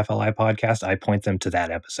on the FLI podcast, I point them to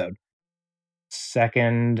that episode.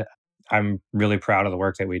 Second, I'm really proud of the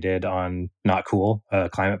work that we did on Not Cool, a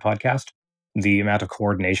climate podcast. The amount of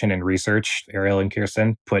coordination and research Ariel and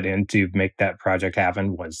Kirsten put in to make that project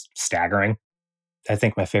happen was staggering. I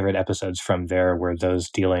think my favorite episodes from there were those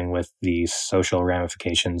dealing with the social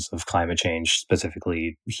ramifications of climate change,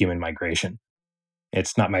 specifically human migration.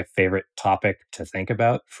 It's not my favorite topic to think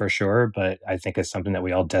about for sure, but I think it's something that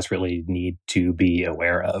we all desperately need to be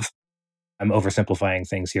aware of. I'm oversimplifying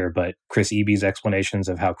things here, but Chris Eby's explanations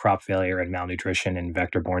of how crop failure and malnutrition and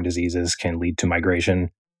vector-borne diseases can lead to migration.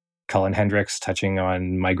 Cullen Hendricks touching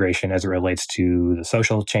on migration as it relates to the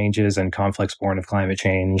social changes and conflicts born of climate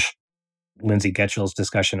change. Lindsay Getchell's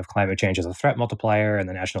discussion of climate change as a threat multiplier and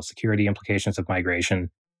the national security implications of migration.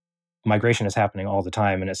 Migration is happening all the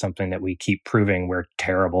time, and it's something that we keep proving we're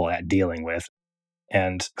terrible at dealing with.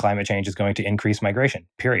 And climate change is going to increase migration,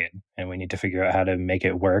 period. And we need to figure out how to make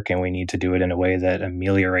it work, and we need to do it in a way that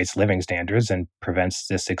ameliorates living standards and prevents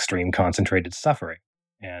this extreme concentrated suffering.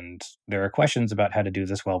 And there are questions about how to do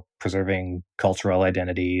this while preserving cultural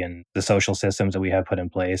identity and the social systems that we have put in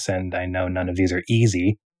place. And I know none of these are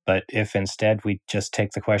easy, but if instead we just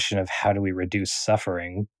take the question of how do we reduce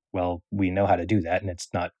suffering, well, we know how to do that, and it's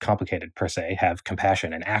not complicated per se. Have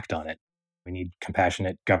compassion and act on it. We need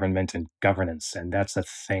compassionate government and governance, and that's a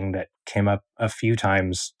thing that came up a few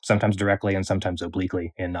times, sometimes directly and sometimes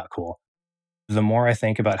obliquely in Not Cool. The more I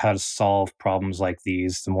think about how to solve problems like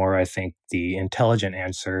these, the more I think the intelligent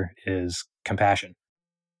answer is compassion.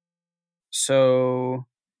 So,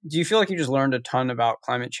 do you feel like you just learned a ton about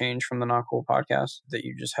climate change from the Not Cool podcast that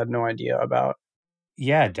you just had no idea about?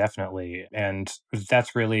 Yeah, definitely. And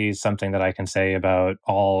that's really something that I can say about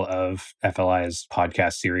all of FLI's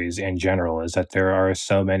podcast series in general, is that there are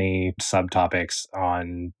so many subtopics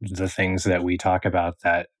on the things that we talk about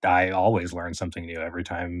that I always learn something new every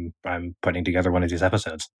time I'm putting together one of these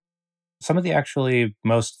episodes. Some of the actually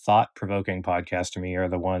most thought-provoking podcasts to me are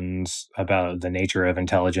the ones about the nature of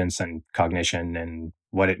intelligence and cognition and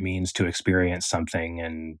what it means to experience something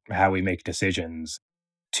and how we make decisions.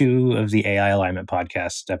 Two of the AI Alignment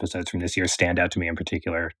podcast episodes from this year stand out to me in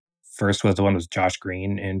particular. First was the one with Josh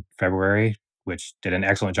Green in February, which did an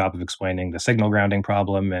excellent job of explaining the signal grounding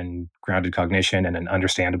problem and grounded cognition in an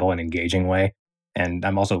understandable and engaging way. And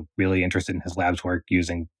I'm also really interested in his lab's work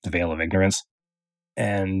using the veil of ignorance.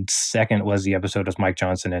 And second was the episode with Mike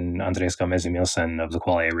Johnson and Andres Gomez-Emilson of the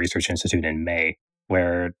Qualia Research Institute in May,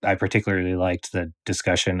 where I particularly liked the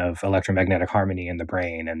discussion of electromagnetic harmony in the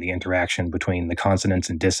brain and the interaction between the consonance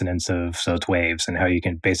and dissonance of those waves and how you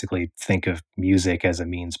can basically think of music as a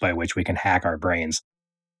means by which we can hack our brains.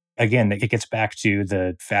 again, it gets back to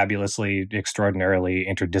the fabulously, extraordinarily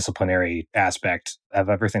interdisciplinary aspect of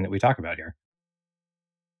everything that we talk about here.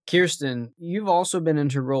 Kirsten, you've also been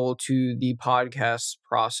integral to the podcast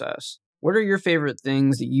process. What are your favorite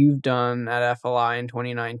things that you've done at FLI in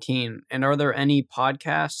 2019? And are there any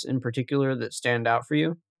podcasts in particular that stand out for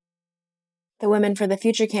you? The Women for the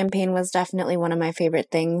Future campaign was definitely one of my favorite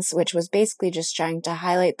things, which was basically just trying to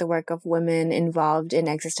highlight the work of women involved in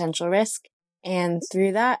existential risk. And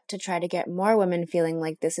through that, to try to get more women feeling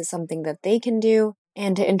like this is something that they can do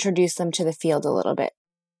and to introduce them to the field a little bit.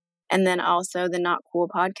 And then also the Not Cool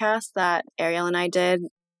podcast that Ariel and I did.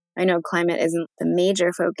 I know climate isn't the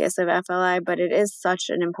major focus of FLI, but it is such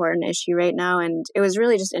an important issue right now. And it was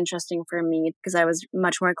really just interesting for me because I was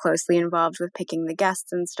much more closely involved with picking the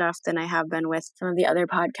guests and stuff than I have been with some of the other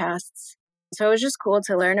podcasts. So it was just cool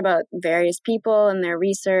to learn about various people and their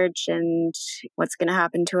research and what's going to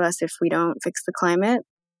happen to us if we don't fix the climate.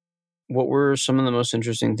 What were some of the most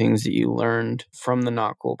interesting things that you learned from the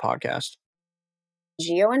Not Cool podcast?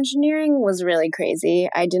 Geoengineering was really crazy.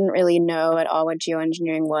 I didn't really know at all what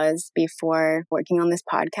geoengineering was before working on this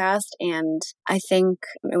podcast. And I think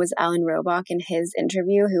it was Alan Robach in his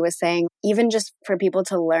interview who was saying, even just for people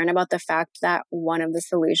to learn about the fact that one of the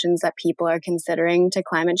solutions that people are considering to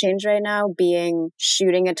climate change right now being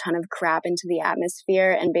shooting a ton of crap into the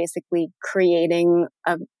atmosphere and basically creating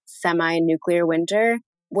a semi-nuclear winter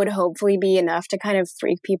would hopefully be enough to kind of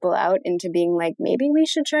freak people out into being like, maybe we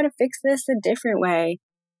should try to fix this a different way.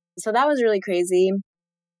 So that was really crazy.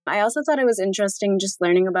 I also thought it was interesting just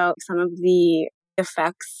learning about some of the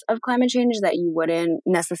effects of climate change that you wouldn't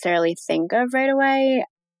necessarily think of right away.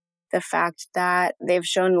 The fact that they've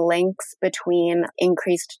shown links between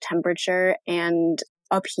increased temperature and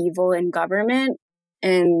upheaval in government.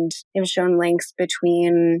 And they've shown links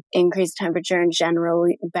between increased temperature and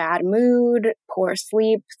generally bad mood, poor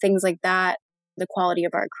sleep, things like that. The quality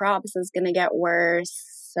of our crops is going to get worse.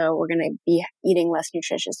 So we're going to be eating less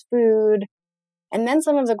nutritious food. And then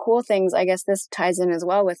some of the cool things, I guess this ties in as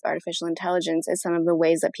well with artificial intelligence, is some of the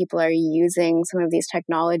ways that people are using some of these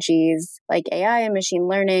technologies like AI and machine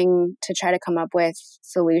learning to try to come up with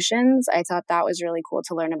solutions. I thought that was really cool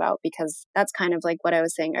to learn about because that's kind of like what I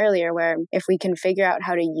was saying earlier, where if we can figure out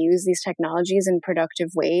how to use these technologies in productive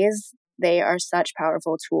ways, they are such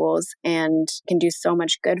powerful tools and can do so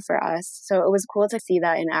much good for us. So it was cool to see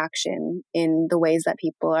that in action in the ways that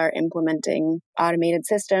people are implementing automated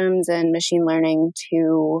systems and machine learning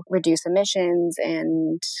to reduce emissions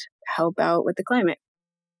and help out with the climate.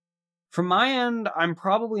 From my end, I'm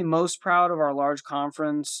probably most proud of our large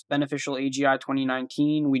conference, Beneficial AGI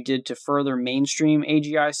 2019, we did to further mainstream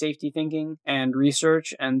AGI safety thinking and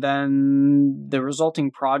research, and then the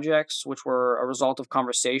resulting projects, which were a result of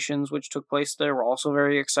conversations which took place there, were also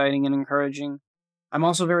very exciting and encouraging. I'm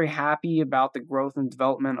also very happy about the growth and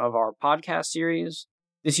development of our podcast series.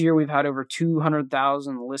 This year, we've had over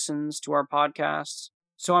 200,000 listens to our podcasts.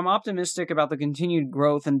 So I'm optimistic about the continued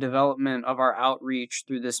growth and development of our outreach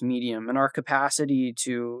through this medium and our capacity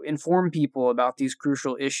to inform people about these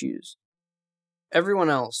crucial issues.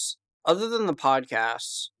 Everyone else, other than the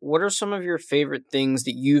podcasts, what are some of your favorite things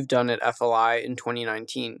that you've done at FLI in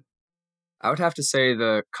 2019? I would have to say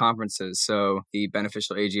the conferences. So the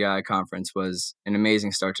Beneficial AGI conference was an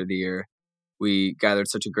amazing start to the year. We gathered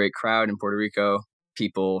such a great crowd in Puerto Rico.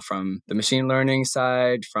 People from the machine learning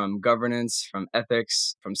side, from governance, from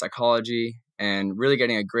ethics, from psychology, and really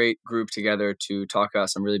getting a great group together to talk about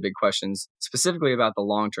some really big questions, specifically about the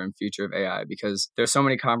long-term future of AI, because there's so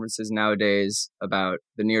many conferences nowadays about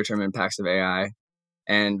the near-term impacts of AI,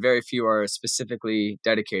 and very few are specifically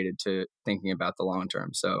dedicated to thinking about the long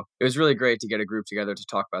term. So it was really great to get a group together to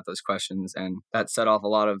talk about those questions, and that set off a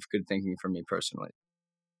lot of good thinking for me personally.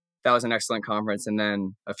 That was an excellent conference. And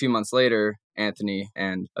then a few months later, Anthony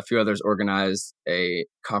and a few others organized a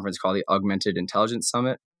conference called the Augmented Intelligence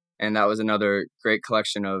Summit. And that was another great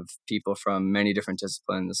collection of people from many different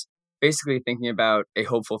disciplines, basically thinking about a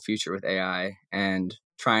hopeful future with AI and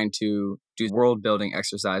trying to do world building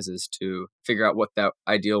exercises to figure out what that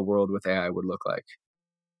ideal world with AI would look like.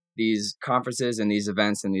 These conferences and these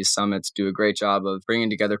events and these summits do a great job of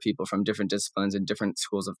bringing together people from different disciplines and different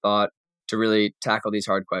schools of thought to really tackle these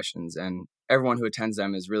hard questions. And everyone who attends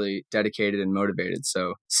them is really dedicated and motivated.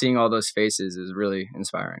 So seeing all those faces is really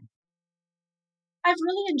inspiring. I've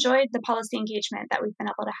really enjoyed the policy engagement that we've been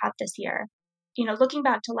able to have this year. Looking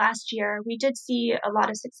back to last year, we did see a lot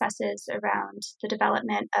of successes around the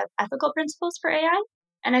development of ethical principles for AI.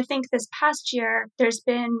 And I think this past year, there's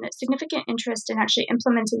been significant interest in actually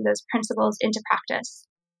implementing those principles into practice.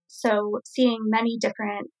 So seeing many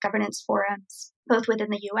different governance forums both within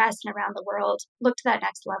the US and around the world, look to that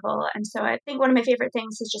next level. And so I think one of my favorite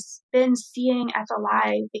things has just been seeing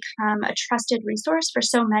FLI become a trusted resource for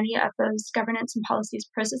so many of those governance and policies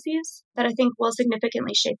processes that I think will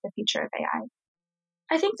significantly shape the future of AI.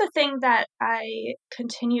 I think the thing that I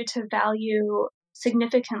continue to value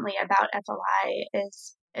significantly about FLI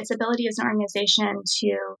is its ability as an organization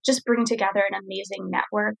to just bring together an amazing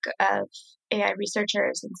network of AI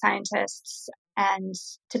researchers and scientists, and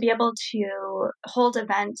to be able to hold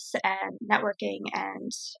events and networking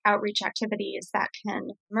and outreach activities that can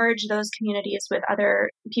merge those communities with other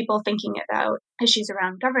people thinking about issues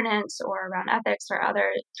around governance or around ethics or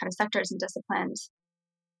other kind of sectors and disciplines.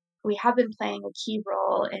 We have been playing a key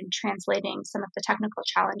role in translating some of the technical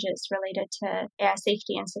challenges related to AI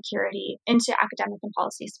safety and security into academic and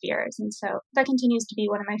policy spheres. And so that continues to be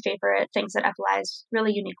one of my favorite things that FLI is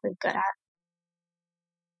really uniquely good at.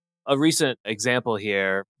 A recent example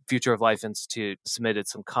here, Future of Life Institute submitted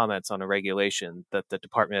some comments on a regulation that the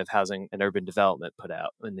Department of Housing and Urban Development put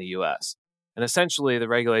out in the US. And essentially, the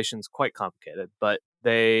regulation is quite complicated, but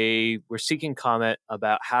they were seeking comment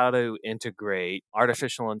about how to integrate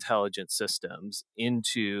artificial intelligence systems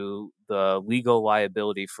into the legal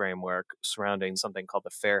liability framework surrounding something called the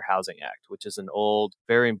Fair Housing Act, which is an old,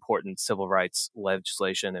 very important civil rights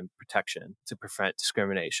legislation and protection to prevent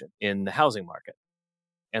discrimination in the housing market.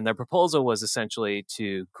 And their proposal was essentially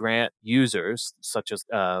to grant users, such as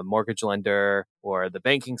a mortgage lender or the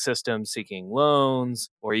banking system seeking loans,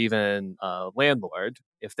 or even a landlord,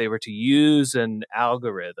 if they were to use an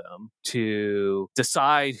algorithm to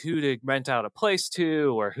decide who to rent out a place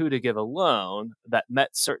to or who to give a loan that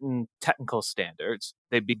met certain technical standards,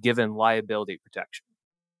 they'd be given liability protection.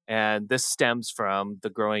 And this stems from the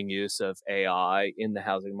growing use of AI in the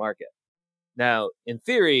housing market. Now, in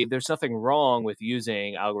theory, there's nothing wrong with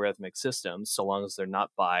using algorithmic systems so long as they're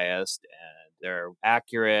not biased and they're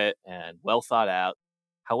accurate and well thought out.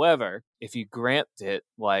 However, if you grant it,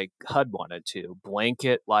 like HUD wanted to,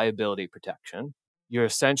 blanket liability protection, you're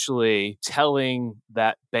essentially telling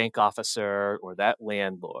that bank officer or that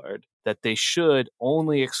landlord that they should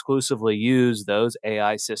only exclusively use those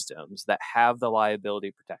AI systems that have the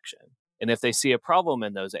liability protection. And if they see a problem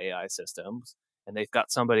in those AI systems, and they've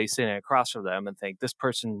got somebody sitting across from them and think this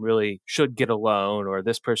person really should get a loan or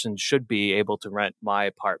this person should be able to rent my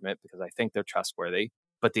apartment because I think they're trustworthy,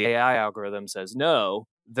 but the AI algorithm says no,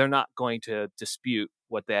 they're not going to dispute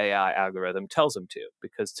what the AI algorithm tells them to,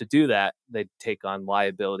 because to do that, they'd take on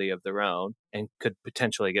liability of their own and could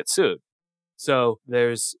potentially get sued. So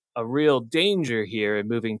there's a real danger here in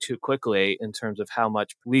moving too quickly in terms of how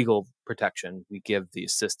much legal protection we give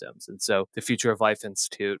these systems. And so the Future of Life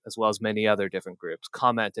Institute, as well as many other different groups,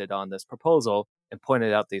 commented on this proposal and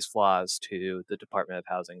pointed out these flaws to the Department of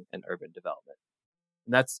Housing and Urban Development.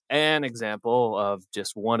 And that's an example of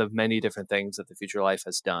just one of many different things that the Future Life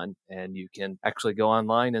has done. And you can actually go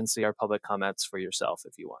online and see our public comments for yourself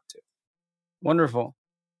if you want to. Wonderful.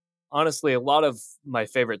 Honestly, a lot of my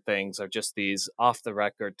favorite things are just these off the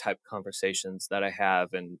record type conversations that I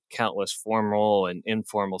have in countless formal and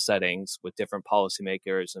informal settings with different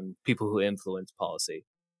policymakers and people who influence policy.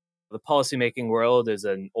 The policymaking world is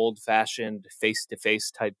an old fashioned face to face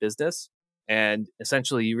type business. And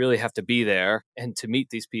essentially, you really have to be there and to meet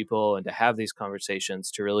these people and to have these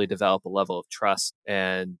conversations to really develop a level of trust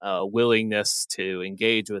and a willingness to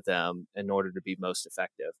engage with them in order to be most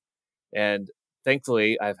effective. And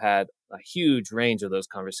thankfully, I've had a huge range of those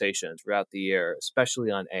conversations throughout the year, especially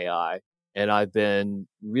on AI. And I've been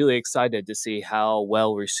really excited to see how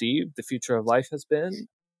well received the Future of Life has been.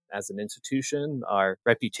 As an institution, our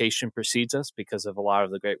reputation precedes us because of a lot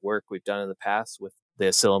of the great work we've done in the past with the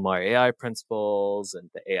Asilomar AI principles and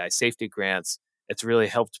the AI safety grants. It's really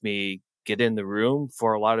helped me get in the room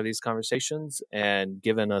for a lot of these conversations and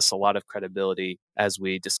given us a lot of credibility as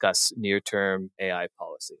we discuss near-term AI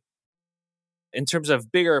policy. In terms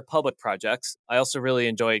of bigger public projects, I also really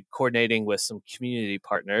enjoyed coordinating with some community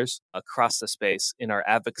partners across the space in our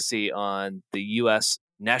advocacy on the U.S.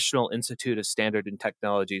 National Institute of Standard and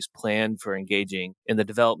Technology's plan for engaging in the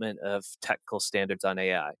development of technical standards on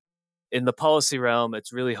AI. In the policy realm,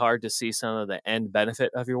 it's really hard to see some of the end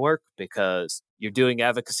benefit of your work because you're doing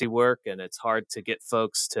advocacy work and it's hard to get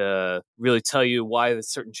folks to really tell you why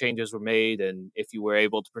certain changes were made and if you were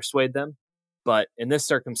able to persuade them. But in this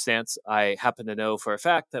circumstance, I happen to know for a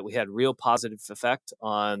fact that we had real positive effect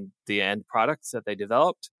on the end products that they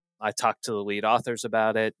developed. I talked to the lead authors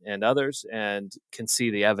about it and others and can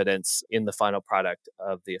see the evidence in the final product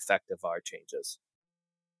of the effect of our changes.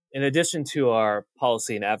 In addition to our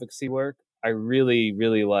policy and advocacy work, I really,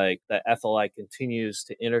 really like that FLI continues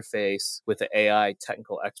to interface with the AI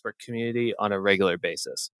technical expert community on a regular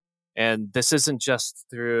basis. And this isn't just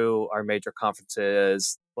through our major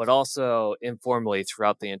conferences, but also informally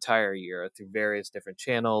throughout the entire year through various different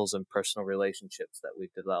channels and personal relationships that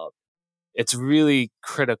we've developed. It's really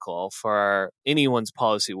critical for anyone's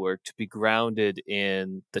policy work to be grounded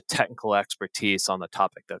in the technical expertise on the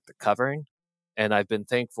topic that they're covering. And I've been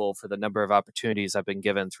thankful for the number of opportunities I've been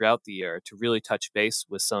given throughout the year to really touch base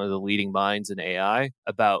with some of the leading minds in AI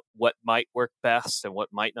about what might work best and what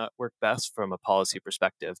might not work best from a policy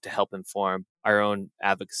perspective to help inform our own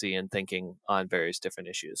advocacy and thinking on various different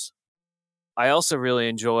issues. I also really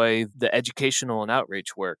enjoy the educational and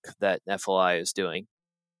outreach work that FLI is doing.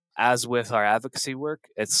 As with our advocacy work,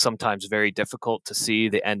 it's sometimes very difficult to see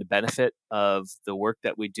the end benefit of the work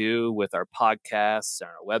that we do with our podcasts, and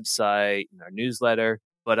our website, and our newsletter.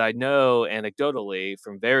 But I know anecdotally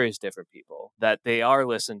from various different people that they are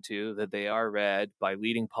listened to, that they are read by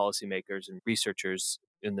leading policymakers and researchers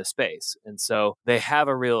in the space. And so they have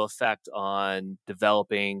a real effect on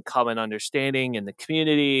developing common understanding in the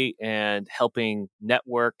community and helping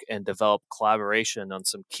network and develop collaboration on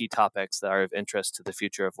some key topics that are of interest to the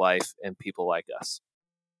future of life and people like us.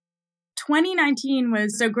 2019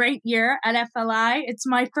 was a great year at FLI. It's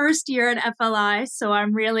my first year at FLI, so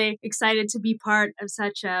I'm really excited to be part of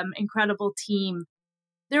such an incredible team.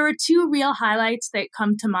 There are two real highlights that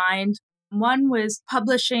come to mind. One was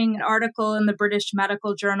publishing an article in the British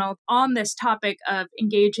Medical Journal on this topic of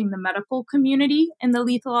engaging the medical community in the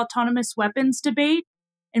lethal autonomous weapons debate.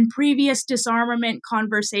 In previous disarmament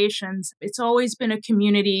conversations, it's always been a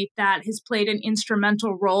community that has played an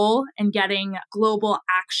instrumental role in getting global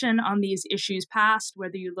action on these issues passed,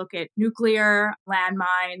 whether you look at nuclear,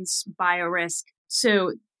 landmines, biorisk.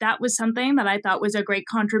 So that was something that I thought was a great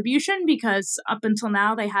contribution because up until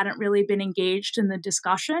now, they hadn't really been engaged in the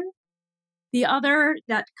discussion. The other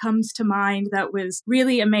that comes to mind that was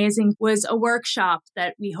really amazing was a workshop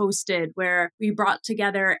that we hosted where we brought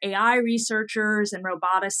together AI researchers and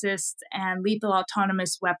roboticists and lethal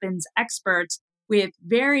autonomous weapons experts with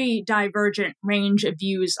very divergent range of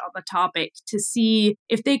views on the topic to see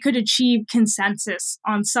if they could achieve consensus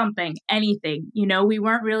on something, anything. We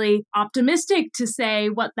weren't really optimistic to say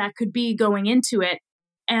what that could be going into it.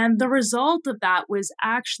 And the result of that was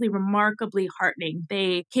actually remarkably heartening.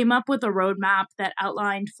 They came up with a roadmap that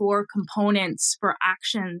outlined 4 components for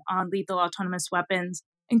action on lethal autonomous weapons,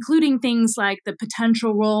 including things like the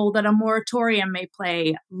potential role that a moratorium may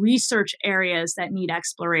play, research areas that need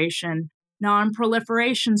exploration,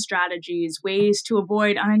 non-proliferation strategies, ways to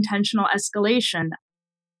avoid unintentional escalation.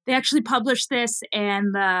 They actually published this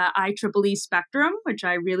in the IEEE Spectrum, which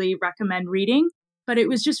I really recommend reading. But it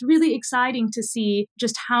was just really exciting to see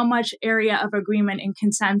just how much area of agreement and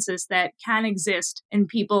consensus that can exist in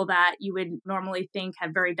people that you would normally think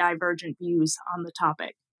have very divergent views on the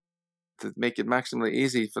topic. To make it maximally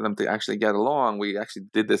easy for them to actually get along, we actually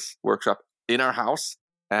did this workshop in our house.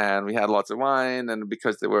 And we had lots of wine. And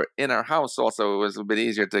because they were in our house, also, it was a bit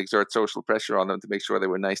easier to exert social pressure on them to make sure they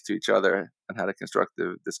were nice to each other and had a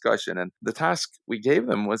constructive discussion. And the task we gave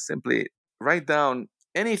them was simply write down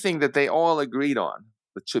anything that they all agreed on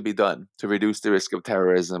that should be done to reduce the risk of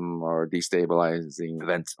terrorism or destabilizing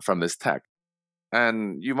events from this tech.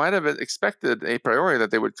 And you might have expected a priori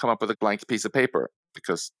that they would come up with a blank piece of paper,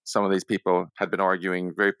 because some of these people had been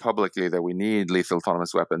arguing very publicly that we need lethal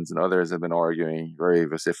autonomous weapons, and others have been arguing very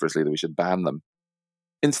vociferously that we should ban them.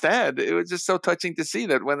 Instead, it was just so touching to see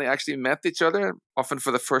that when they actually met each other, often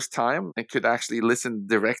for the first time, they could actually listen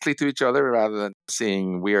directly to each other rather than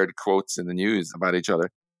seeing weird quotes in the news about each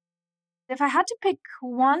other. If I had to pick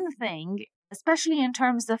one thing, especially in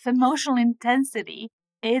terms of emotional intensity,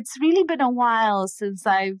 it's really been a while since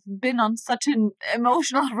I've been on such an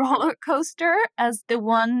emotional roller coaster as the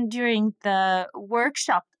one during the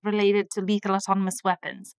workshop related to lethal autonomous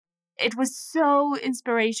weapons. It was so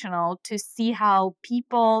inspirational to see how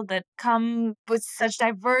people that come with such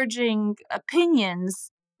diverging opinions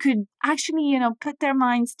could actually, put their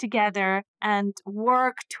minds together and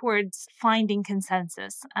work towards finding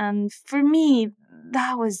consensus. And for me,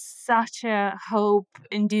 that was such a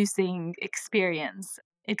hope-inducing experience.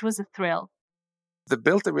 It was a thrill. They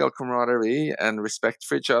built a real camaraderie and respect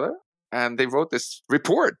for each other. And they wrote this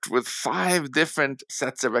report with 5 different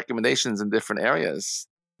sets of recommendations in different areas,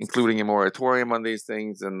 including a moratorium on these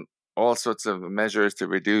things and all sorts of measures to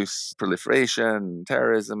reduce proliferation,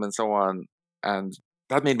 terrorism, and so on. And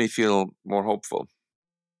that made me feel more hopeful.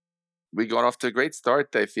 We got off to a great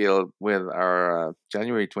start, I feel, with our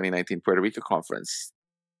January 2019 Puerto Rico conference.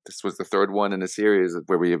 This was the third one in a series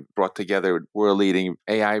where we brought together world-leading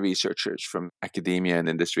AI researchers from academia and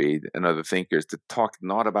industry and other thinkers to talk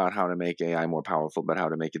not about how to make AI more powerful, but how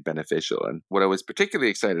to make it beneficial. And what I was particularly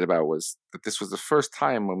excited about was that this was the first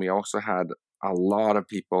time when we also had a lot of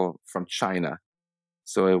people from China.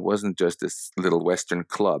 So it wasn't just this little Western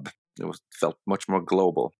club. Felt much more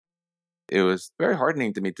global. It was very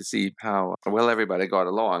heartening to me to see how well everybody got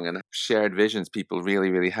along and shared visions people really,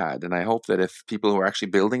 really had. And I hope that if people who are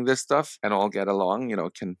actually building this stuff and all get along,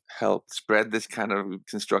 can help spread this kind of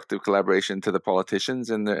constructive collaboration to the politicians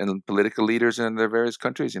and political leaders in their various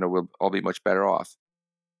countries, we'll all be much better off.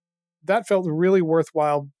 That felt really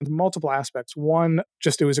worthwhile in multiple aspects. One,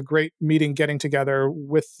 just it was a great meeting getting together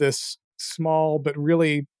with this small but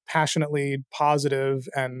really passionately positive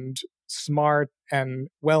and smart and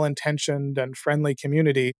well-intentioned and friendly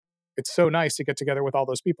community. It's so nice to get together with all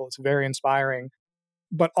those people. It's very inspiring.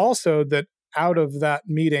 But also that out of that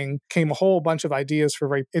meeting came a whole bunch of ideas for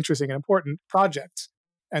very interesting and important projects.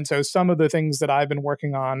 And so some of the things that I've been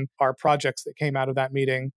working on are projects that came out of that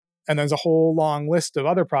meeting. And there's a whole long list of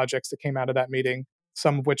other projects that came out of that meeting,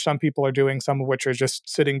 some of which some people are doing, some of which are just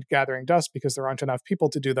sitting gathering dust because there aren't enough people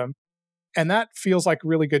to do them. And that feels like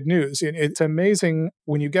really good news. It's amazing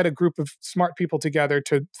when you get a group of smart people together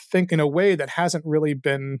to think in a way that hasn't really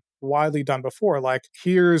been widely done before. Like,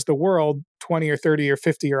 here's the world 20 or 30 or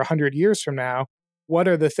 50 or 100 years from now. What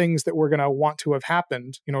are the things that we're going to want to have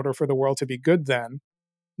happened in order for the world to be good then?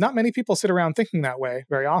 Not many people sit around thinking that way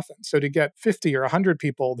very often. So to get 50 or 100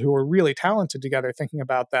 people who are really talented together thinking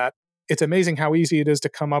about that, it's amazing how easy it is to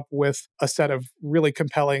come up with a set of really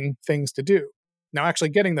compelling things to do. Now, actually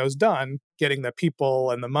getting those done, getting the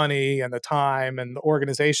people and the money and the time and the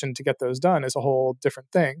organization to get those done is a whole different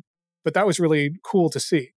thing. But that was really cool to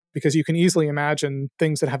see because you can easily imagine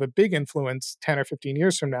things that have a big influence 10 or 15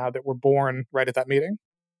 years from now that were born right at that meeting.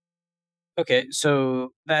 Okay, so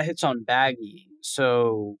that hits on baggy.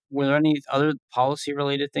 So were there any other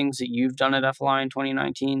policy-related things that you've done at FLI in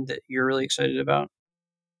 2019 that you're really excited about?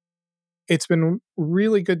 It's been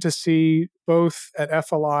really good to see both at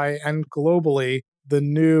FLI and globally the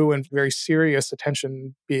new and very serious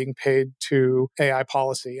attention being paid to AI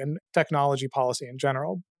policy and technology policy in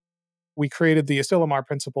general. We created the Asilomar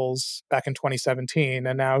principles back in 2017,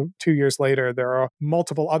 and now 2 years later, there are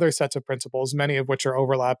multiple other sets of principles, many of which are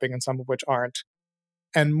overlapping and some of which aren't.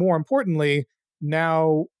 And more importantly,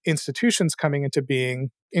 now institutions coming into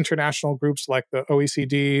being, international groups like the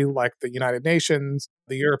OECD, like the United Nations,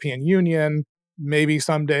 the European Union, maybe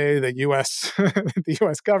someday the US, the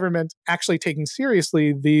US government, actually taking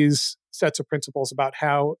seriously these sets of principles about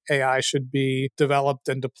how AI should be developed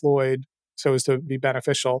and deployed so as to be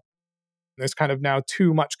beneficial. There's kind of now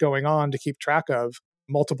too much going on to keep track of,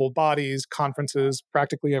 multiple bodies, conferences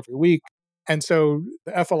practically every week. And so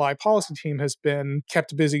the FLI policy team has been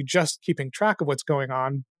kept busy just keeping track of what's going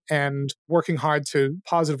on and working hard to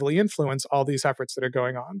positively influence all these efforts that are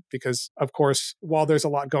going on. Because, of course, while there's a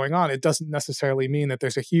lot going on, it doesn't necessarily mean that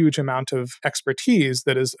there's a huge amount of expertise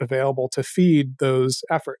that is available to feed those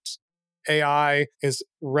efforts. AI is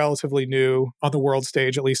relatively new on the world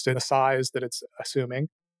stage, at least in the size that it's assuming.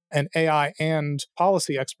 And AI and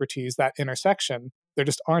policy expertise, that intersection, there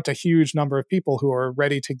just aren't a huge number of people who are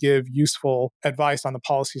ready to give useful advice on the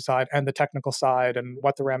policy side and the technical side and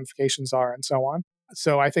what the ramifications are and so on.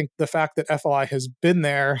 So I think the fact that FLI has been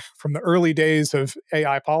there from the early days of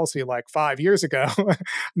AI policy, like 5 years ago,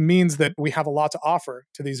 means that we have a lot to offer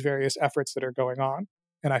to these various efforts that are going on.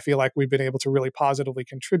 And I feel like we've been able to really positively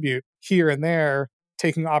contribute here and there,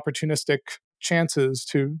 taking opportunistic chances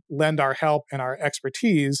to lend our help and our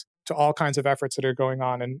expertise to all kinds of efforts that are going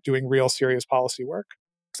on and doing real serious policy work.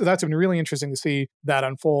 So that's been really interesting to see that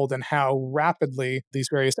unfold and how rapidly these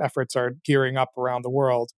various efforts are gearing up around the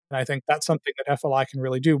world. And I think that's something that FLI can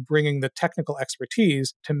really do, bringing the technical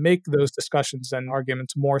expertise to make those discussions and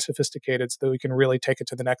arguments more sophisticated so that we can really take it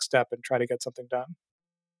to the next step and try to get something done.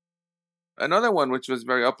 Another one which was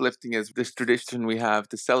very uplifting is this tradition we have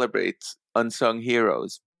to celebrate unsung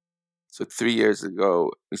heroes. So 3 years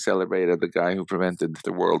ago, we celebrated the guy who prevented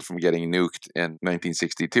the world from getting nuked in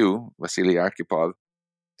 1962, Vasily Arkhipov.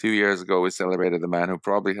 2 years ago, we celebrated the man who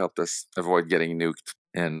probably helped us avoid getting nuked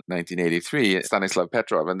in 1983, Stanislav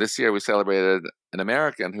Petrov. And this year, we celebrated an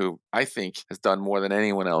American who I think has done more than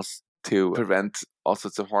anyone else to prevent all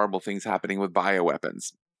sorts of horrible things happening with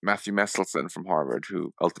bioweapons. Matthew Meselson from Harvard,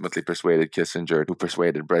 who ultimately persuaded Kissinger, who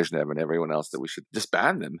persuaded Brezhnev and everyone else that we should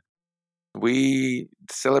disband them. We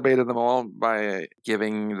celebrated them all by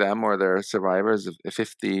giving them or their survivors a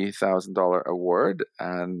 $50,000 award.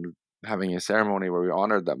 And having a ceremony where we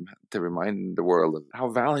honor them to remind the world of how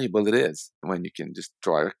valuable it is when you can just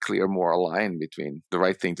draw a clear moral line between the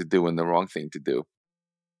right thing to do and the wrong thing to do.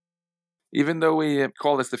 Even though we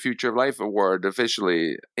call this the Future of Life Award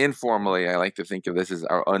officially, informally, I like to think of this as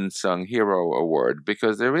our Unsung Hero Award,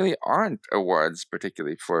 because there really aren't awards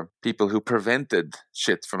particularly for people who prevented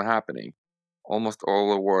shit from happening. Almost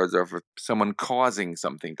all awards are for someone causing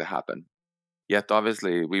something to happen. Yet,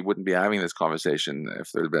 obviously, we wouldn't be having this conversation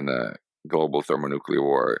if there'd been a global thermonuclear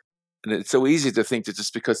war. And it's so easy to think that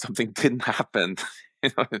just because something didn't happen,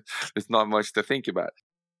 there's not much to think about.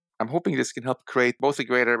 I'm hoping this can help create both a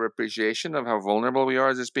greater appreciation of how vulnerable we are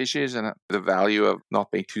as a species and the value of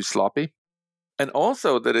not being too sloppy. And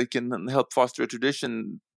also that it can help foster a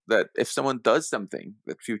tradition that if someone does something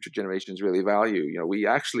that future generations really value, we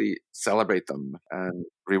actually celebrate them and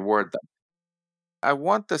reward them. I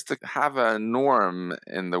want us to have a norm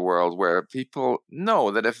in the world where people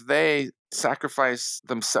know that if they sacrifice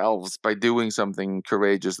themselves by doing something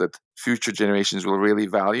courageous that future generations will really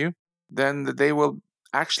value, then they will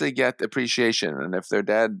actually get appreciation. And if they're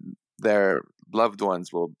dead, their loved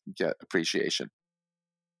ones will get appreciation.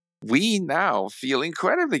 We now feel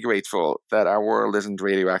incredibly grateful that our world isn't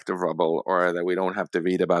radioactive rubble or that we don't have to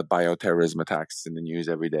read about bioterrorism attacks in the news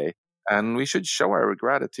every day. And we should show our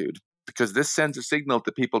gratitude because this sends a signal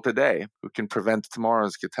to people today who can prevent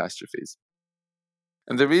tomorrow's catastrophes.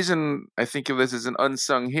 And the reason I think of this as an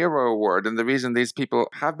unsung hero award, and the reason these people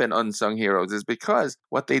have been unsung heroes, is because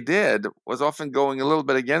what they did was often going a little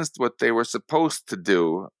bit against what they were supposed to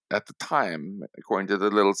do at the time, according to the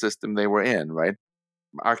little system they were in, right?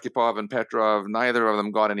 Arkhipov and Petrov, neither of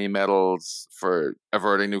them got any medals for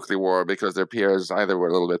averting nuclear war because their peers either were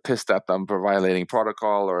a little bit pissed at them for violating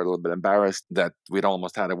protocol or a little bit embarrassed that we'd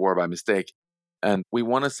almost had a war by mistake. And we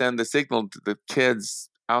want to send a signal to the kids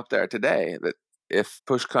out there today that if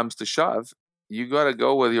push comes to shove, you got to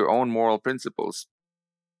go with your own moral principles.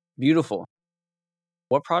 Beautiful.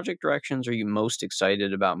 What project directions are you most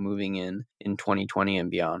excited about moving in 2020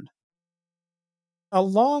 and beyond?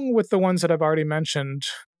 Along with the ones that I've already mentioned,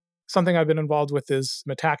 something I've been involved with is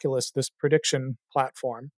Metaculus, this prediction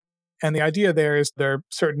platform. And the idea there is there are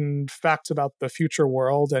certain facts about the future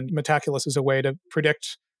world, and Metaculus is a way to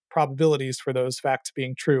predict probabilities for those facts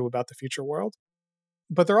being true about the future world.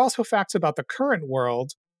 But there are also facts about the current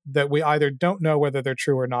world that we either don't know whether they're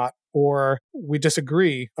true or not, or we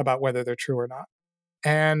disagree about whether they're true or not.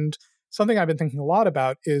 And something I've been thinking a lot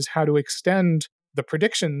about is how to extend the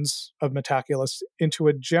predictions of Metaculus into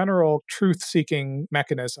a general truth-seeking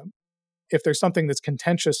mechanism. If there's something that's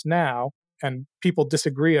contentious now, and people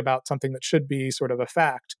disagree about something that should be sort of a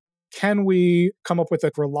fact, can we come up with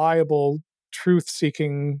a reliable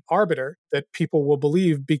truth-seeking arbiter that people will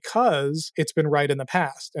believe because it's been right in the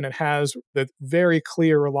past and it has the very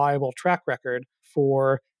clear, reliable track record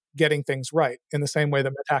for getting things right, in the same way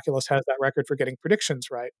that Metaculus has that record for getting predictions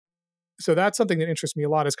right. So that's something that interests me a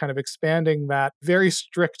lot, is kind of expanding that very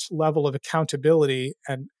strict level of accountability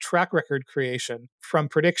and track record creation from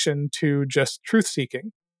prediction to just truth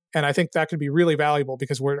seeking. And I think that could be really valuable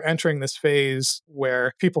because we're entering this phase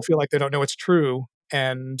where people feel like they don't know what's true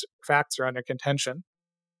and facts are under contention.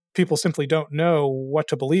 People simply don't know what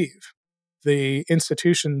to believe. The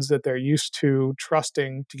institutions that they're used to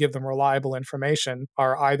trusting to give them reliable information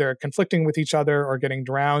are either conflicting with each other or getting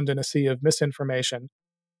drowned in a sea of misinformation.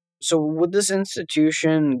 So, would this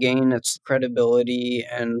institution gain its credibility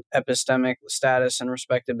and epistemic status and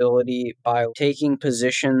respectability by taking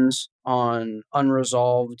positions on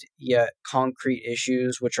unresolved yet concrete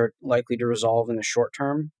issues which are likely to resolve in the short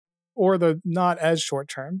term? Or the not as short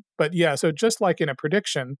term. But yeah, so just like in a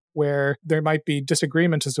prediction where there might be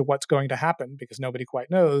disagreement as to what's going to happen because nobody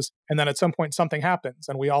quite knows, and then at some point something happens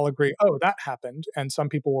and we all agree, oh, that happened, and some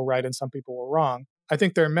people were right and some people were wrong. I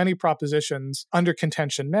think there are many propositions under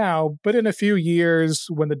contention now, but in a few years,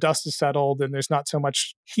 when the dust is settled and there's not so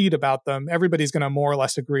much heat about them, everybody's going to more or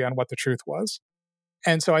less agree on what the truth was.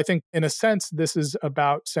 And so I think, in a sense, this is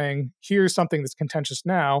about saying, here's something that's contentious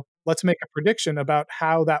now. Let's make a prediction about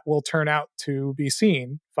how that will turn out to be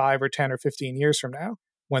seen 5 or 10 or 15 years from now,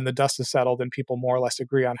 when the dust is settled and people more or less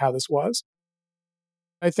agree on how this was.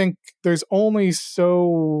 I think there's only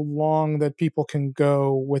so long that people can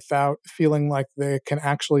go without feeling like they can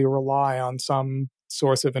actually rely on some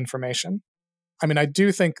source of information. I mean, I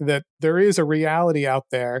do think that there is a reality out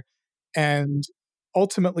there, and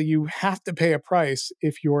ultimately you have to pay a price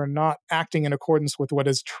if you're not acting in accordance with what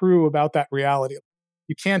is true about that reality.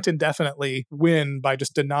 You can't indefinitely win by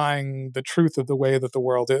just denying the truth of the way that the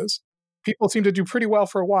world is. People seem to do pretty well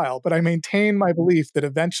for a while, but I maintain my belief that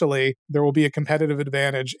eventually there will be a competitive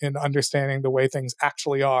advantage in understanding the way things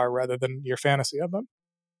actually are rather than your fantasy of them.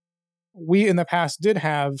 We in the past did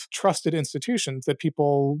have trusted institutions that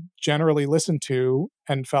people generally listened to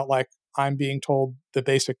and felt like I'm being told the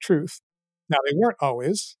basic truth. Now, they weren't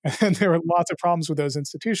always, and there were lots of problems with those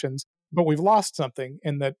institutions, but we've lost something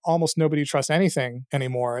in that almost nobody trusts anything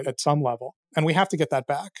anymore at some level, and we have to get that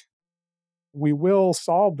back. We will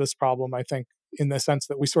solve this problem, I think, in the sense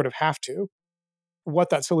that we sort of have to. What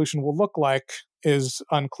that solution will look like is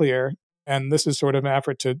unclear, and this is sort of an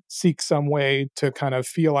effort to seek some way to kind of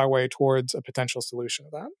feel our way towards a potential solution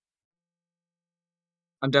of that.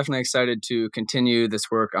 I'm definitely excited to continue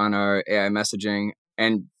this work on our AI messaging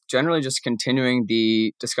and generally just continuing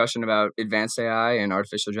the discussion about advanced AI and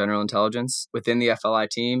artificial general intelligence within the FLI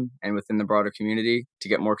team and within the broader community to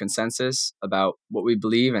get more consensus about what we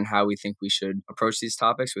believe and how we think we should approach these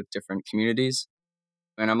topics with different communities.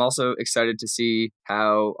 And I'm also excited to see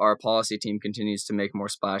how our policy team continues to make more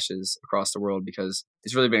splashes across the world, because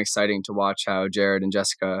it's really been exciting to watch how Jared and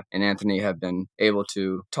Jessica and Anthony have been able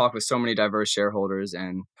to talk with so many diverse shareholders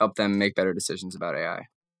and help them make better decisions about AI.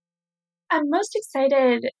 I'm most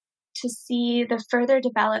excited to see the further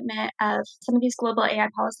development of some of these global AI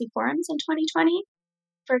policy forums in 2020.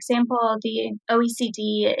 For example, the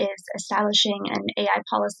OECD is establishing an AI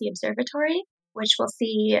policy observatory, which we'll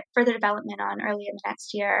see further development on early in the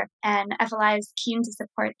next year. And FLI is keen to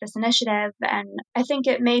support this initiative, and I think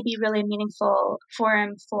it may be really a meaningful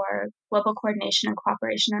forum for global coordination and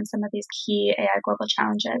cooperation on some of these key AI global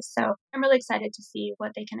challenges. So I'm really excited to see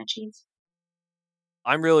what they can achieve.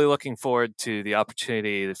 I'm really looking forward to the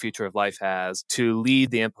opportunity the Future of Life has to lead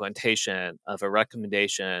the implementation of a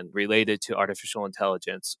recommendation related to artificial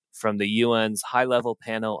intelligence from the UN's High-Level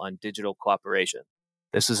Panel on Digital Cooperation.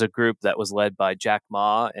 This is a group that was led by Jack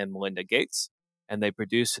Ma and Melinda Gates, and they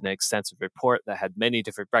produced an extensive report that had many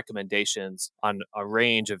different recommendations on a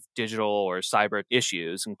range of digital or cyber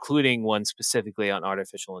issues, including one specifically on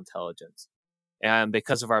artificial intelligence. And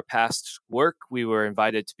because of our past work, we were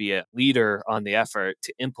invited to be a leader on the effort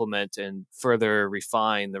to implement and further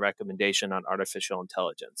refine the recommendation on artificial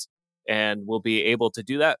intelligence. And we'll be able to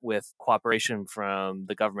do that with cooperation from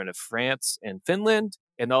the government of France and Finland,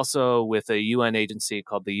 and also with a UN agency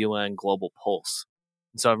called the UN Global Pulse.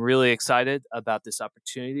 And so I'm really excited about this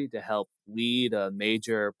opportunity to help lead a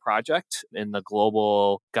major project in the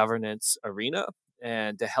global governance arena,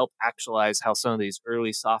 and to help actualize how some of these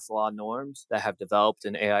early soft law norms that have developed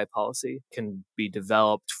in AI policy can be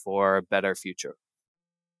developed for a better future.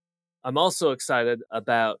 I'm also excited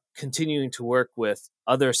about continuing to work with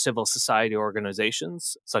other civil society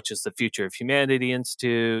organizations, such as the Future of Humanity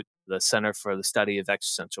Institute, the Center for the Study of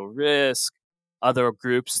Existential Risk, other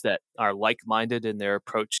groups that are like-minded in their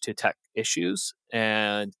approach to tech issues,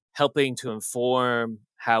 and helping to inform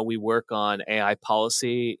how we work on AI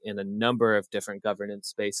policy in a number of different governance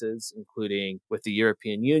spaces, including with the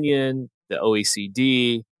European Union, the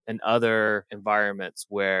OECD, and other environments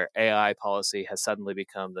where AI policy has suddenly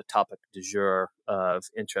become the topic du jour of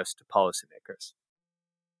interest to policymakers.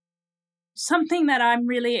 Something that I'm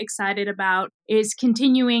really excited about is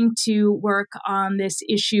continuing to work on this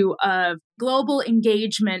issue of global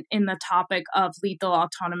engagement in the topic of lethal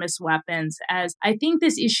autonomous weapons, as I think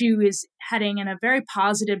this issue is heading in a very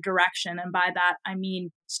positive direction. And by that, I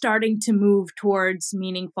mean starting to move towards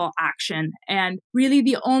meaningful action. And really,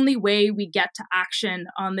 the only way we get to action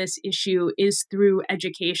on this issue is through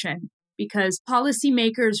education, because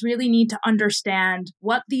policymakers really need to understand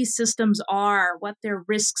what these systems are, what their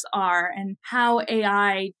risks are, and how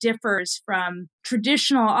AI differs from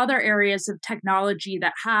traditional other areas of technology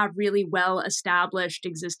that have really well-established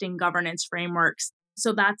existing governance frameworks.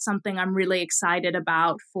 So that's something I'm really excited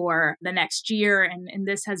about for the next year. And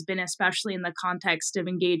this has been especially in the context of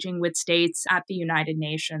engaging with states at the United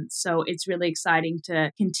Nations. So it's really exciting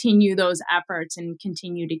to continue those efforts and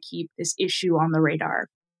continue to keep this issue on the radar.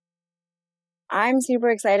 I'm super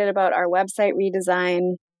excited about our website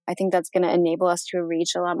redesign. I think that's going to enable us to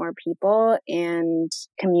reach a lot more people and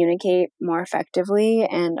communicate more effectively.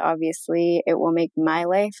 And obviously, it will make my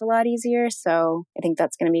life a lot easier. So I think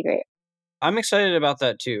that's going to be great. I'm excited about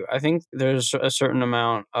that too. I think there's a certain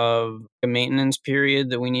amount of a maintenance period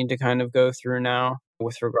that we need to kind of go through now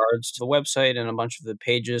with regards to the website and a bunch of the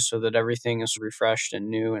pages so that everything is refreshed and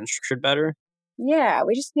new and structured better. Yeah,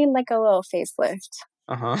 we just need like a little facelift.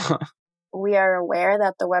 Uh-huh. We are aware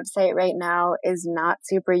that the website right now is not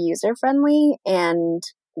super user-friendly, and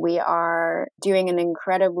we are doing an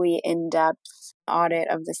incredibly in-depth audit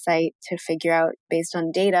of the site to figure out, based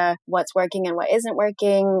on data, what's working and what isn't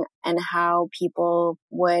working, and how people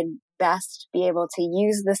would best be able to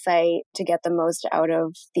use the site to get the most out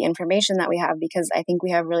of the information that we have, because I think we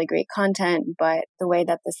have really great content, but the way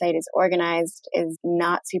that the site is organized is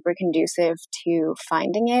not super conducive to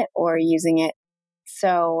finding it or using it.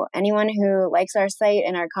 So anyone who likes our site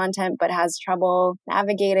and our content but has trouble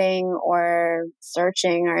navigating or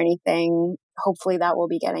searching or anything, hopefully that will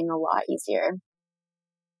be getting a lot easier.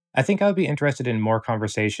 I think I would be interested in more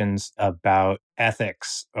conversations about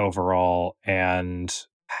ethics overall and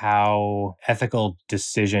how ethical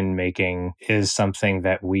decision making is something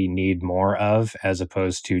that we need more of as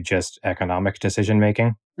opposed to just economic decision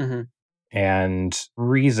making. Mm-hmm. And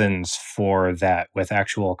reasons for that with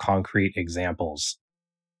actual concrete examples.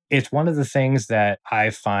 It's one of the things that I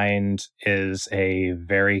find is a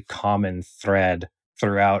very common thread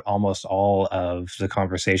throughout almost all of the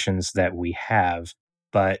conversations that we have,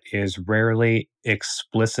 but is rarely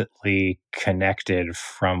explicitly connected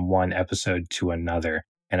from one episode to another.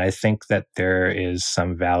 And I think that there is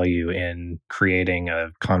some value in creating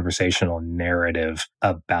a conversational narrative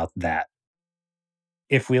about that.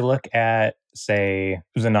 If we look at, say,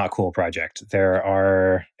 the Not Cool Project, there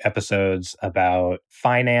are episodes about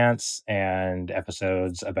finance and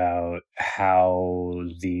episodes about how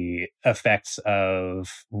the effects of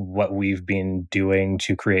what we've been doing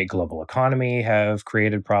to create global economy have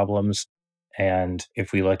created problems. And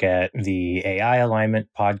if we look at the AI alignment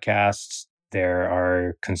podcasts, there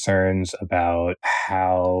are concerns about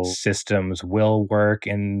how systems will work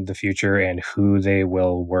in the future and who they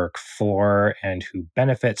will work for and who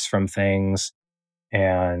benefits from things.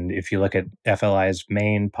 And if you look at FLI's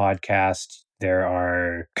main podcast, there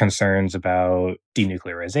are concerns about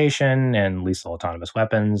denuclearization and lethal autonomous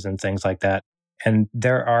weapons and things like that. And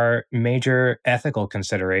there are major ethical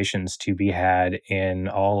considerations to be had in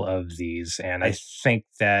all of these. And I think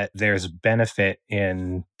that there's benefit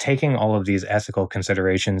in taking all of these ethical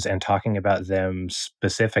considerations and talking about them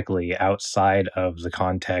specifically outside of the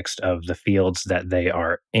context of the fields that they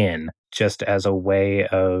are in, just as a way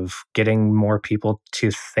of getting more people to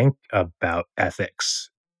think about ethics,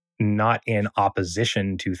 not in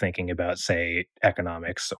opposition to thinking about, say,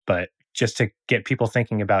 economics, but just to get people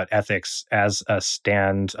thinking about ethics as a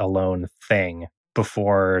standalone thing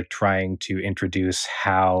before trying to introduce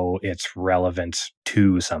how it's relevant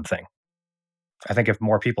to something. I think if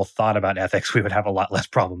more people thought about ethics, we would have a lot less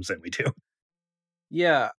problems than we do.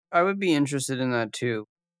 Yeah, I would be interested in that too.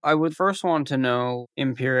 I would first want to know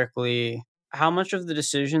empirically how much of the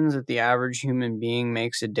decisions that the average human being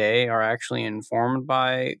makes a day are actually informed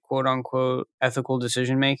by quote unquote ethical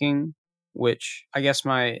decision making, which I guess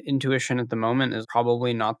my intuition at the moment is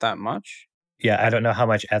probably not that much. Yeah, I don't know how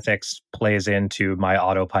much ethics plays into my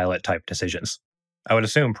autopilot type decisions. I would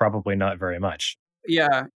assume probably not very much.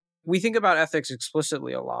 Yeah, we think about ethics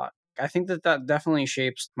explicitly a lot. I think that that definitely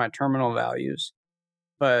shapes my terminal values.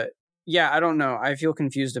 But yeah, I don't know. I feel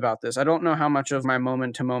confused about this. I don't know how much of my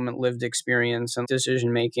moment to moment lived experience and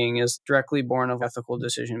decision making is directly born of ethical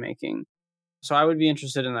decision making. So I would be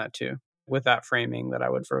interested in that too, with that framing that I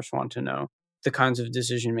would first want to know the kinds of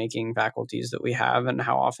decision making faculties that we have and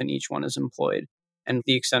how often each one is employed, and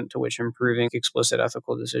the extent to which improving explicit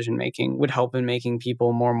ethical decision making would help in making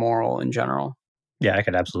people more moral in general. Yeah, I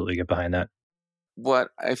could absolutely get behind that. What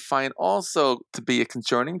I find also to be a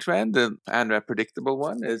concerning trend and a predictable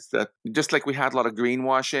one is that just like we had a lot of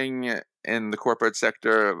greenwashing in the corporate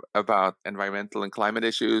sector about environmental and climate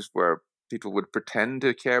issues, where people would pretend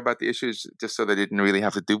to care about the issues just so they didn't really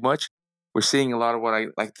have to do much, we're seeing a lot of what I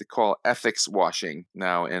like to call ethics washing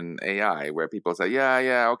now in AI, where people say,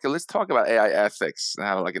 yeah, okay, let's talk about AI ethics and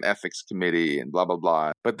have like an ethics committee and blah, blah,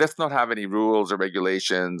 blah. But let's not have any rules or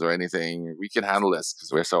regulations or anything. We can handle this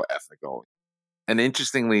because we're so ethical. And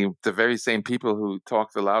interestingly, the very same people who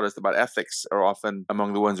talk the loudest about ethics are often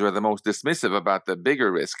among the ones who are the most dismissive about the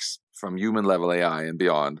bigger risks from human level AI and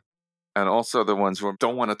beyond. And also the ones who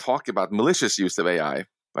don't want to talk about malicious use of AI,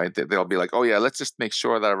 right? They'll be like, oh yeah, let's just make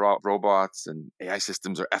sure that robots and AI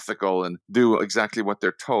systems are ethical and do exactly what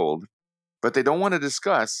they're told. But they don't want to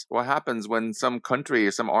discuss what happens when some country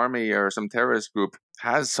or some army or some terrorist group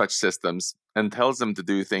has such systems and tells them to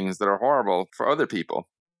do things that are horrible for other people.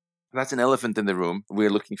 That's an elephant in the room we're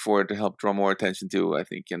looking forward to help draw more attention to, I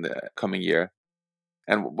think, in the coming year.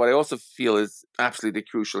 And what I also feel is absolutely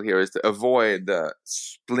crucial here is to avoid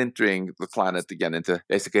splintering the planet again into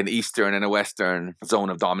basically an Eastern and a Western zone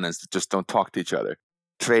of dominance that just don't talk to each other.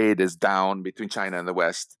 Trade is down between China and the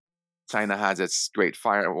West. China has its great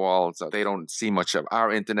firewall, so they don't see much of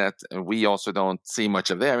our internet, and we also don't see much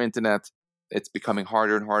of their internet. It's becoming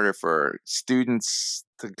harder and harder for students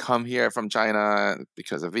to come here from China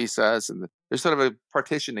because of visas. And there's sort of a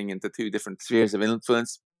partitioning into two different spheres of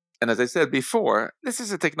influence. And as I said before, this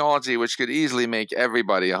is a technology which could easily make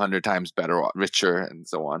everybody 100 times better, richer, and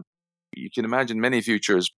so on. You can imagine many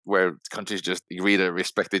futures where countries just agree to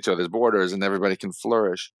respect each other's borders and everybody can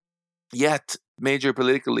flourish. Yet, major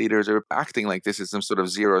political leaders are acting like this is some sort of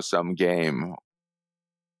zero-sum game.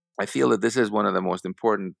 I feel that this is one of the most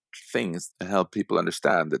important things to help people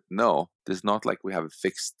understand that no, it's not like we have a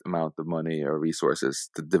fixed amount of money or resources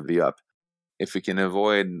to divvy up. If we can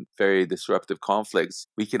avoid very disruptive conflicts,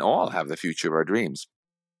 we can all have the future of our dreams.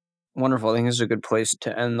 Wonderful. I think this is a good place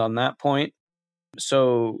to end on that point.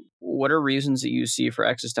 So, what are reasons that you see for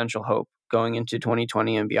existential hope going into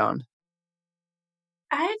 2020 and beyond?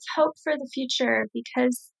 I have hope for the future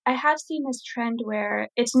because I have seen this trend where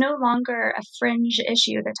it's no longer a fringe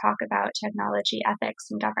issue to talk about technology ethics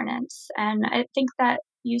and governance. And I think that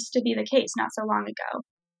used to be the case not so long ago.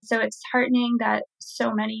 So it's heartening that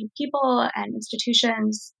so many people and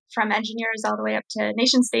institutions, from engineers all the way up to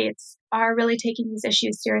nation states, are really taking these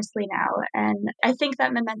issues seriously now. And I think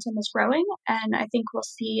that momentum is growing, and I think we'll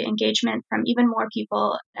see engagement from even more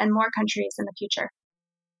people and more countries in the future.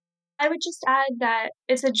 I would just add that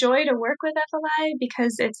it's a joy to work with FLI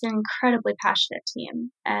because it's an incredibly passionate team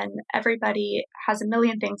and everybody has a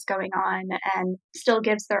million things going on and still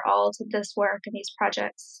gives their all to this work and these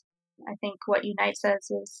projects. I think what unites us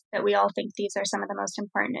is that we all think these are some of the most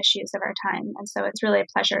important issues of our time. And so it's really a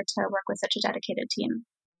pleasure to work with such a dedicated team.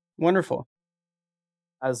 Wonderful.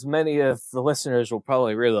 As many of the listeners will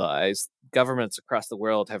probably realize, governments across the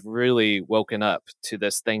world have really woken up to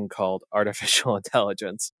this thing called artificial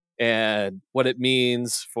intelligence and what it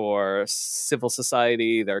means for civil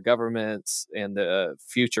society, their governments, and the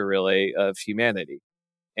future, really, of humanity.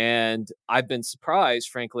 And I've been surprised,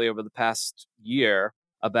 frankly, over the past year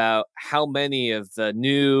about how many of the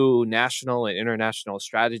new national and international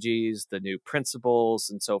strategies, the new principles,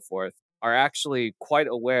 and so forth, are actually quite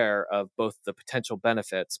aware of both the potential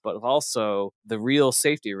benefits, but also the real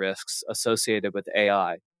safety risks associated with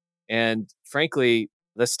AI. And frankly,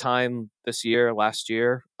 this time this year, last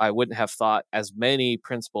year, I wouldn't have thought as many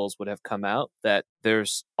principles would have come out, that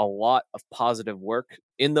there's a lot of positive work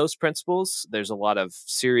in those principles. There's a lot of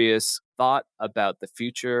serious thought about the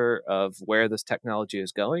future of where this technology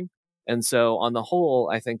is going. And so, on the whole,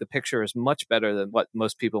 I think the picture is much better than what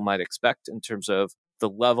most people might expect in terms of the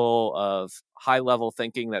level of high level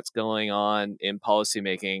thinking that's going on in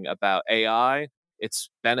policymaking about AI, its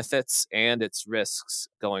benefits, and its risks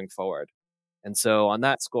going forward. And so, on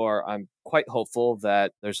that score, I'm quite hopeful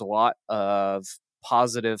that there's a lot of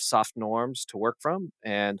positive soft norms to work from,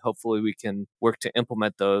 and hopefully we can work to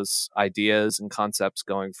implement those ideas and concepts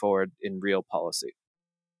going forward in real policy.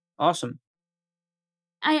 Awesome.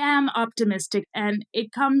 I am optimistic, and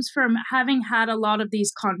it comes from having had a lot of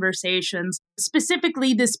these conversations,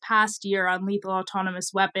 specifically this past year on lethal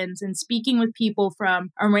autonomous weapons, and speaking with people from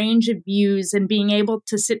a range of views and being able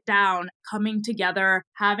to sit down, coming together,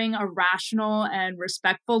 having a rational and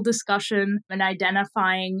respectful discussion, and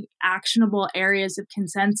identifying actionable areas of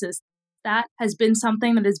consensus. That has been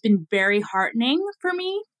something that has been very heartening for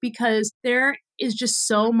me because there is just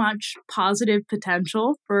so much positive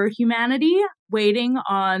potential for humanity waiting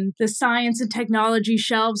on the science and technology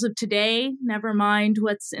shelves of today, never mind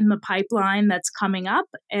what's in the pipeline that's coming up.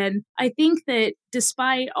 And I think that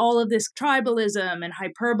despite all of this tribalism and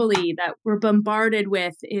hyperbole that we're bombarded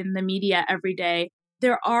with in the media every day,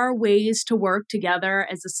 there are ways to work together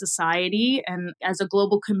as a society and as a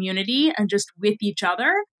global community and just with each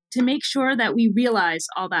other to make sure that we realize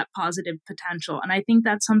all that positive potential. And I think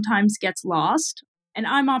that sometimes gets lost. And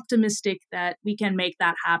I'm optimistic that we can make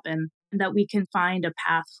that happen and that we can find a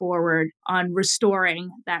path forward on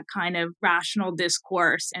restoring that kind of rational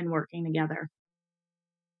discourse and working together.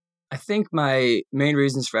 I think my main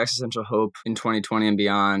reasons for existential hope in 2020 and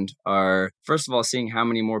beyond are, first of all, seeing how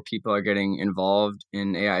many more people are getting involved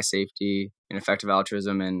in AI safety, in effective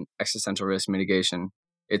altruism, and existential risk mitigation.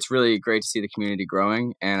 It's really great to see the community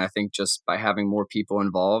growing, and I think just by having more people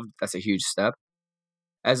involved, that's a huge step.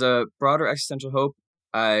 As a broader existential hope,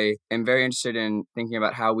 I am very interested in thinking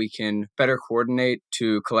about how we can better coordinate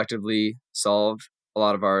to collectively solve a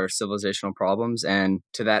lot of our civilizational problems. And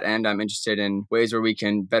to that end, I'm interested in ways where we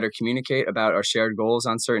can better communicate about our shared goals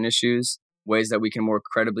on certain issues, ways that we can more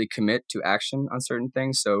credibly commit to action on certain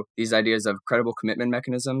things. So these ideas of credible commitment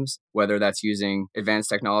mechanisms, whether that's using advanced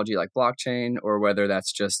technology like blockchain or whether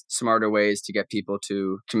that's just smarter ways to get people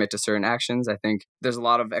to commit to certain actions. I think there's a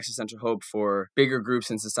lot of existential hope for bigger groups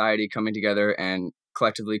in society coming together and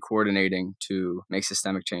collectively coordinating to make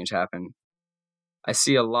systemic change happen. I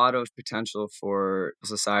see a lot of potential for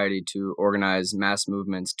society to organize mass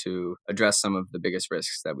movements to address some of the biggest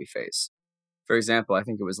risks that we face. For example, I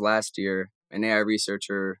think it was last year, an AI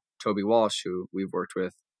researcher, Toby Walsh, who we've worked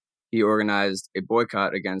with, he organized a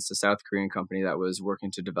boycott against a South Korean company that was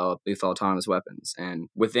working to develop lethal autonomous weapons. And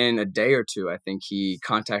within a day or two, I think he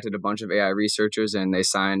contacted a bunch of AI researchers and they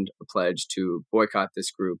signed a pledge to boycott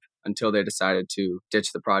this group until they decided to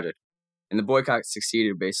ditch the project. And the boycott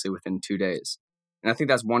succeeded basically within 2 days. And I think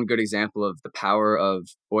that's one good example of the power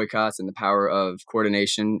of boycotts and the power of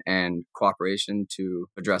coordination and cooperation to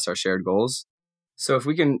address our shared goals. So if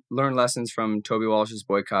we can learn lessons from Toby Walsh's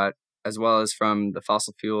boycott, as well as from the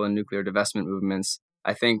fossil fuel and nuclear divestment movements,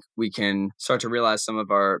 I think we can start to realize some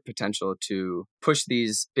of our potential to push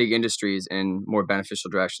these big industries in more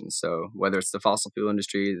beneficial directions. So whether it's the fossil fuel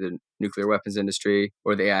industry, the nuclear weapons industry,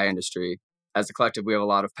 or the AI industry, as a collective, we have a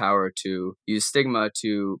lot of power to use stigma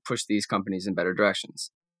to push these companies in better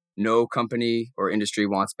directions. No company or industry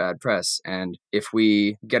wants bad press. And if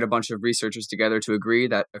we get a bunch of researchers together to agree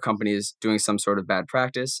that a company is doing some sort of bad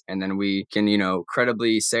practice, and then we can,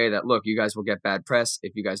 credibly say that, look, you guys will get bad press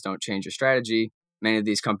if you guys don't change your strategy, many of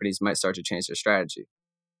these companies might start to change their strategy.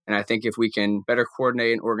 And I think if we can better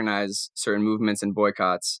coordinate and organize certain movements and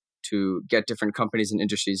boycotts to get different companies and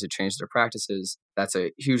industries to change their practices, that's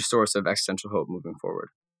a huge source of existential hope moving forward.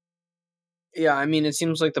 Yeah, I mean, it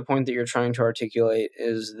seems like the point that you're trying to articulate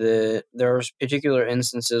is that there are particular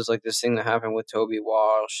instances like this thing that happened with Toby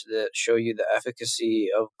Walsh that show you the efficacy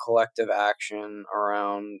of collective action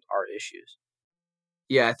around our issues.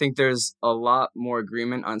 Yeah, I think there's a lot more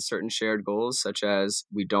agreement on certain shared goals, such as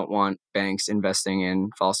we don't want banks investing in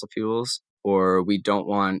fossil fuels, or we don't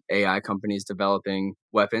want AI companies developing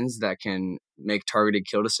weapons that can make targeted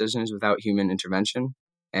kill decisions without human intervention.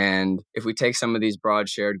 And if we take some of these broad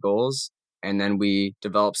shared goals and then we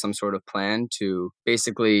develop some sort of plan to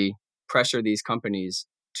basically pressure these companies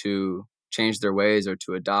to change their ways or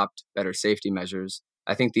to adopt better safety measures,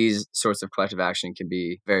 I think these sorts of collective action can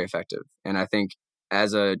be very effective. And I think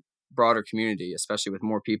as a broader community, especially with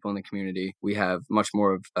more people in the community, we have much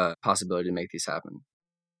more of a possibility to make these happen.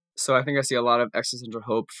 So I think I see a lot of existential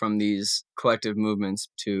hope from these collective movements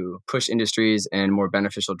to push industries in more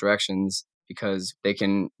beneficial directions, because they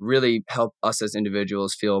can really help us as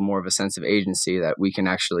individuals feel more of a sense of agency that we can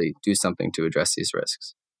actually do something to address these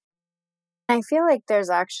risks. I feel like there's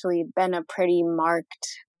actually been a pretty marked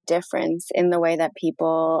difference in the way that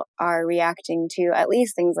people are reacting to at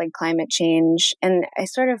least things like climate change. And I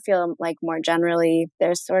sort of feel like more generally,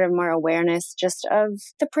 there's sort of more awareness just of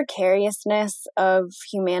the precariousness of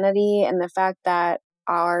humanity and the fact that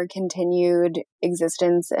our continued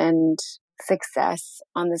existence and success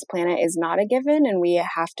on this planet is not a given, and we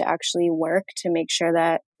have to actually work to make sure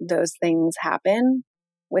that those things happen,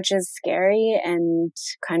 which is scary and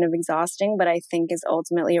kind of exhausting, but I think is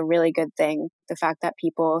ultimately a really good thing. The fact that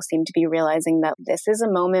people seem to be realizing that this is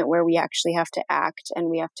a moment where we actually have to act and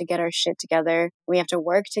we have to get our shit together. We have to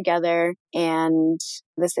work together, and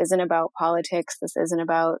this isn't about politics. This isn't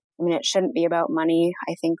about, it shouldn't be about money.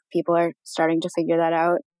 I think people are starting to figure that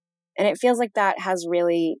out. And it feels like that has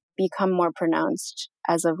really become more pronounced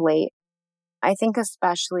as of late. I think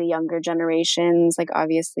especially younger generations, like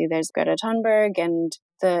obviously there's Greta Thunberg and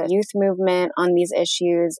the youth movement on these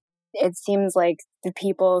issues. It seems like the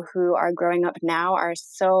people who are growing up now are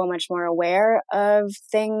so much more aware of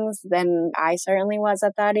things than I certainly was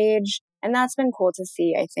at that age. And that's been cool to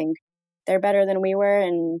see. I think they're better than we were,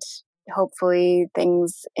 and hopefully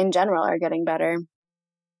things in general are getting better.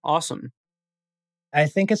 Awesome. I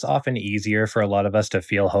think it's often easier for a lot of us to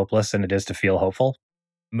feel hopeless than it is to feel hopeful.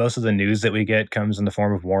 Most of the news that we get comes in the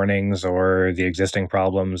form of warnings or the existing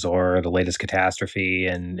problems or the latest catastrophe,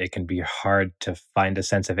 and it can be hard to find a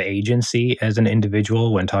sense of agency as an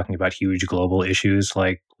individual when talking about huge global issues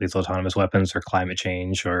like lethal autonomous weapons or climate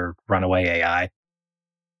change or runaway AI.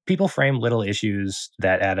 People frame little issues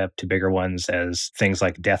that add up to bigger ones as things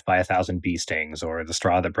like death by 1,000 bee stings or the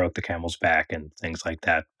straw that broke the camel's back and things like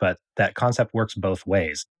that. But that concept works both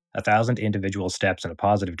ways. 1,000 individual steps in a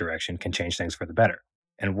positive direction can change things for the better.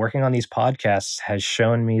 And working on these podcasts has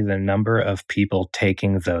shown me the number of people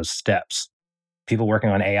taking those steps. People working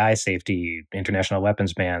on AI safety, international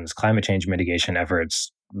weapons bans, climate change mitigation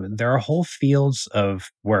efforts. There are whole fields of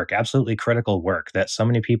work, absolutely critical work, that so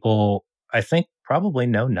many people, I think, probably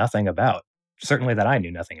know nothing about. Certainly that I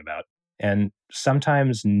knew nothing about. And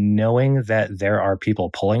sometimes knowing that there are people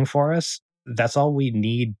pulling for us, that's all we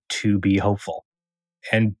need to be hopeful.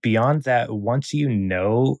 And beyond that, once you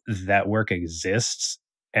know that work exists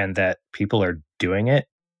and that people are doing it,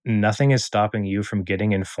 nothing is stopping you from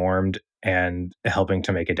getting informed and helping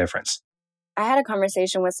to make a difference. I had a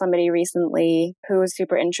conversation with somebody recently who was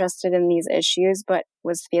super interested in these issues, but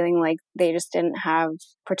was feeling like they just didn't have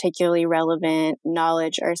particularly relevant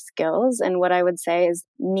knowledge or skills. And what I would say is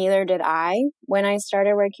neither did I when I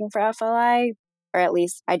started working for FLI, or at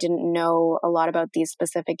least I didn't know a lot about these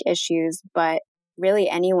specific issues. But really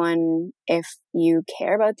anyone, if you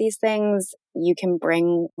care about these things, you can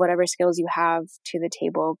bring whatever skills you have to the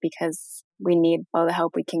table because we need all the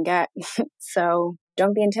help we can get. So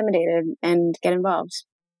don't be intimidated and get involved.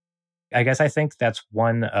 I guess I think that's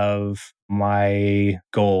one of my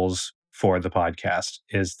goals for the podcast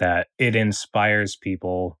is that it inspires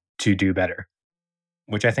people to do better,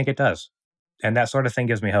 which I think it does. And that sort of thing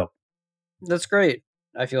gives me hope. That's great.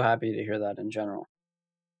 I feel happy to hear that in general.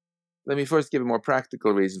 Let me first give a more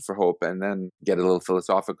practical reason for hope and then get a little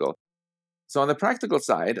philosophical. So on the practical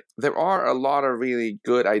side, there are a lot of really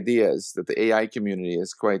good ideas that the AI community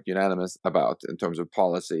is quite unanimous about in terms of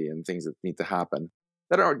policy and things that need to happen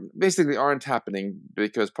that aren't happening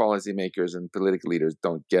because policymakers and political leaders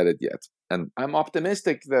don't get it yet. And I'm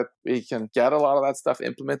optimistic that we can get a lot of that stuff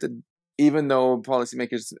implemented, even though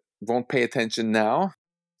policymakers won't pay attention now.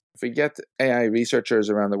 If we get AI researchers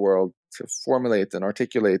around the world to formulate and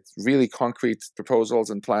articulate really concrete proposals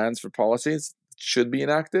and plans for policies that should be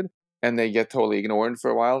enacted, and they get totally ignored for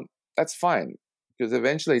a while, that's fine. Because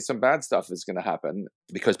eventually some bad stuff is going to happen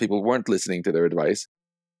because people weren't listening to their advice.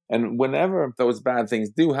 And whenever those bad things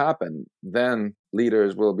do happen, then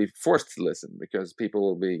leaders will be forced to listen because people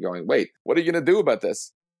will be going, wait, what are you going to do about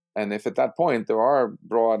this? And if at that point there are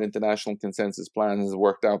broad international consensus plans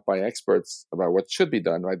worked out by experts about what should be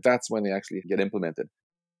done, right, that's when they actually get implemented.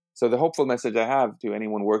 So the hopeful message I have to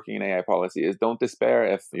anyone working in AI policy is don't despair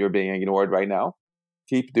if you're being ignored right now.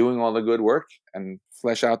 Keep doing all the good work and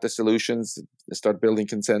flesh out the solutions, start building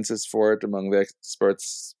consensus for it among the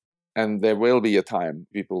experts, and there will be a time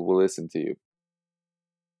people will listen to you.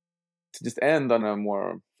 To just end on a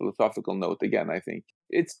more philosophical note again, I think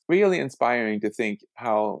it's really inspiring to think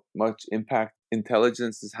how much impact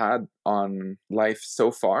intelligence has had on life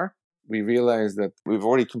so far. We realize that we've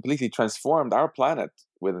already completely transformed our planet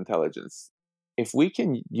with intelligence. If we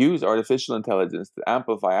can use artificial intelligence to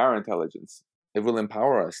amplify our intelligence, it will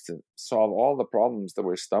empower us to solve all the problems that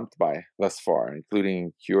we're stumped by thus far,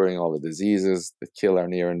 including curing all the diseases that kill our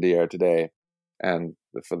near and dear today, and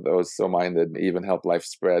for those so minded, even help life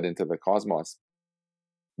spread into the cosmos.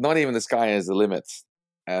 Not even the sky is the limit.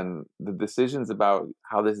 And the decisions about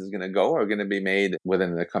how this is going to go are going to be made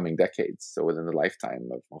within the coming decades, so within the lifetime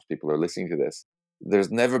of most people who are listening to this. There's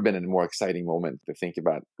never been a more exciting moment to think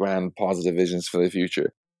about grand positive visions for the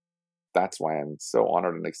future. That's why I'm so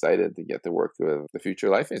honored and excited to get to work with the Future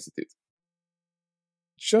Life Institute.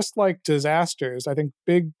 Just like disasters, I think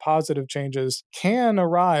big positive changes can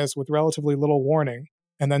arise with relatively little warning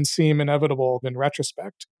and then seem inevitable in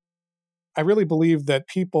retrospect. I really believe that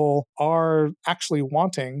people are actually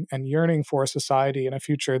wanting and yearning for a society and a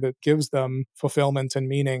future that gives them fulfillment and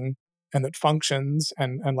meaning and that functions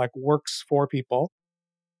and like works for people.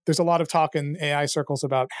 There's a lot of talk in AI circles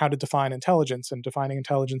about how to define intelligence and defining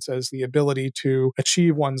intelligence as the ability to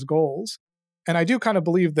achieve one's goals. And I do kind of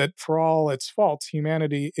believe that for all its faults,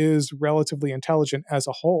 humanity is relatively intelligent as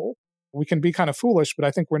a whole. We can be kind of foolish, but I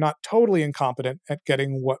think we're not totally incompetent at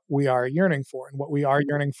getting what we are yearning for. And what we are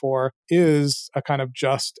yearning for is a kind of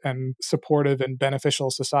just and supportive and beneficial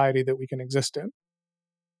society that we can exist in.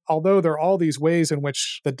 Although there are all these ways in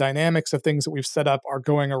which the dynamics of things that we've set up are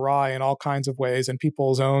going awry in all kinds of ways, and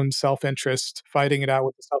people's own self-interest, fighting it out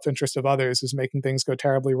with the self-interest of others, is making things go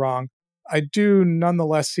terribly wrong, I do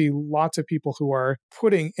nonetheless see lots of people who are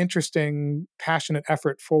putting interesting, passionate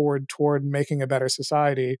effort forward toward making a better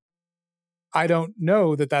society. I don't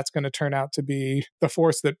know that that's going to turn out to be the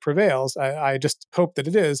force that prevails. I just hope that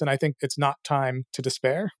it is, and I think it's not time to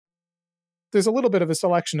despair. There's a little bit of a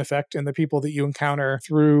selection effect in the people that you encounter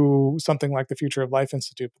through something like the Future of Life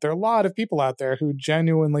Institute. But there are a lot of people out there who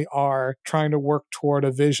genuinely are trying to work toward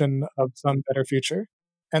a vision of some better future.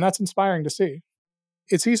 And that's inspiring to see.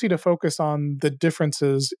 It's easy to focus on the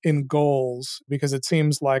differences in goals because it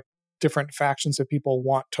seems like different factions of people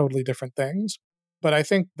want totally different things. But I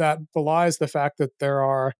think that belies the fact that there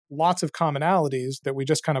are lots of commonalities that we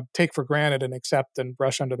just kind of take for granted and accept and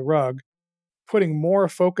brush under the rug. Putting more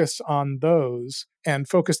focus on those and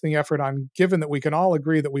focusing the effort on, given that we can all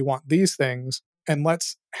agree that we want these things, and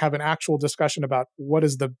let's have an actual discussion about what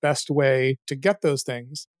is the best way to get those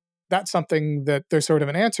things. That's something that there's sort of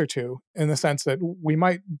an answer to, in the sense that we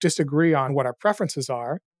might disagree on what our preferences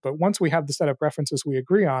are, but once we have the set of preferences we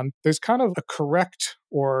agree on, there's kind of a correct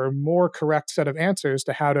or more correct set of answers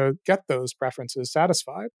to how to get those preferences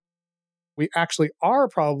satisfied. We actually are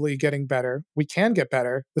probably getting better. We can get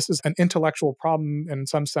better. This is an intellectual problem in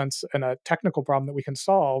some sense and a technical problem that we can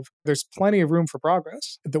solve. There's plenty of room for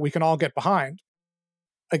progress that we can all get behind.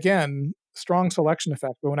 Again, strong selection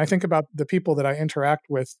effect. But when I think about the people that I interact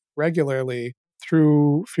with regularly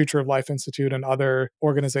through Future of Life Institute and other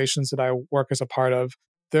organizations that I work as a part of,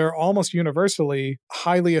 they're almost universally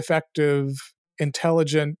highly effective,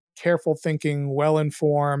 intelligent, careful thinking,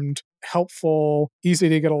 well-informed, helpful, easy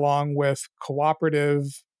to get along with, cooperative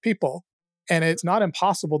people. And it's not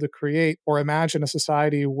impossible to create or imagine a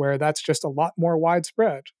society where that's just a lot more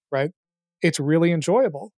widespread, right? It's really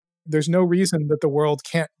enjoyable. There's no reason that the world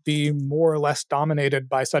can't be more or less dominated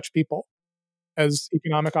by such people. As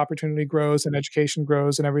economic opportunity grows and education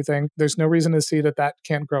grows and everything, there's no reason to see that that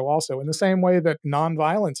can't grow also. In the same way that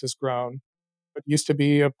nonviolence has grown, it used to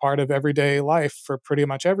be a part of everyday life for pretty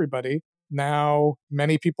much everybody. Now,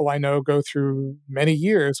 many people I know go through many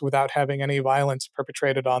years without having any violence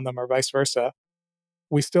perpetrated on them or vice versa.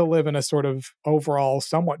 We still live in a sort of overall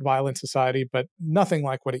somewhat violent society, but nothing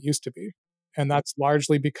like what it used to be. And that's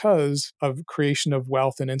largely because of creation of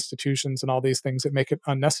wealth and institutions and all these things that make it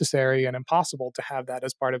unnecessary and impossible to have that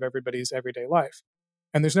as part of everybody's everyday life.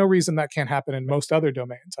 And there's no reason that can't happen in most other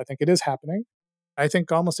domains. I think it is happening. I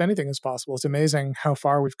think almost anything is possible. It's amazing how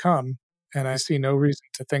far we've come. And I see no reason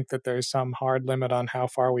to think that there's some hard limit on how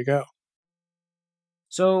far we go.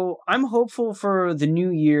 So I'm hopeful for the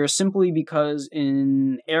new year simply because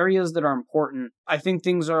in areas that are important, I think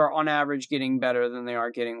things are on average getting better than they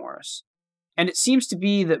are getting worse. And it seems to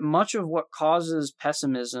be that much of what causes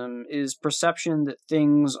pessimism is perception that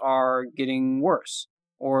things are getting worse,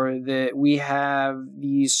 or that we have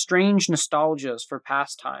these strange nostalgias for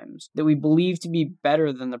past times that we believe to be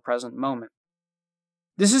better than the present moment.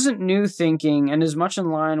 This isn't new thinking and is much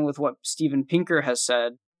in line with what Steven Pinker has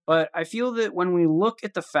said, but I feel that when we look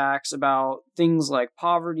at the facts about things like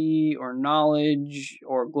poverty or knowledge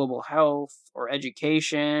or global health or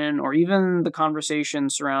education or even the conversation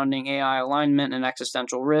surrounding AI alignment and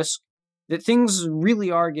existential risk, that things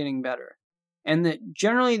really are getting better. And that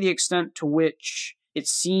generally the extent to which it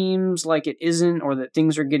seems like it isn't or that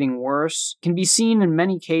things are getting worse can be seen in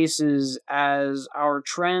many cases as our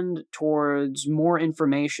trend towards more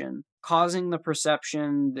information causing the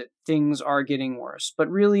perception that things are getting worse. But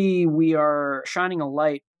really, we are shining a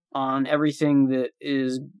light on everything that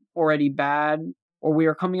is already bad, or we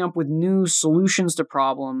are coming up with new solutions to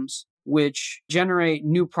problems which generate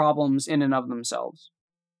new problems in and of themselves.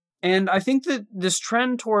 And I think that this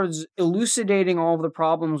trend towards elucidating all of the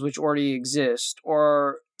problems which already exist,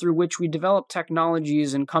 or through which we develop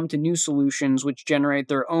technologies and come to new solutions which generate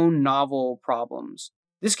their own novel problems,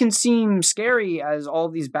 this can seem scary as all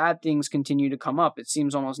these bad things continue to come up. It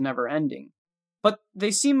seems almost never ending. But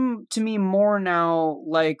they seem to me more now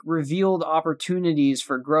like revealed opportunities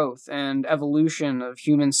for growth and evolution of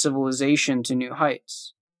human civilization to new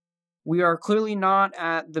heights. We are clearly not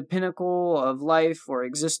at the pinnacle of life or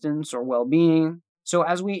existence or well-being. So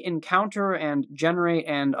as we encounter and generate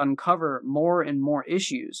and uncover more and more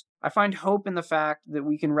issues, I find hope in the fact that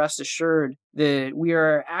we can rest assured that we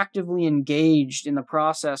are actively engaged in the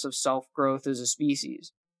process of self-growth as a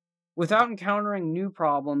species. Without encountering new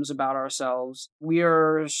problems about ourselves, we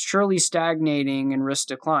are surely stagnating and risk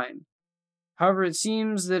decline. However, it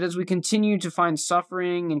seems that as we continue to find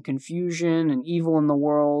suffering and confusion and evil in the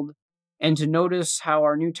world, and to notice how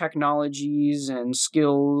our new technologies and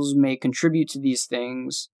skills may contribute to these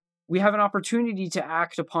things, we have an opportunity to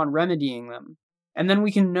act upon remedying them. And then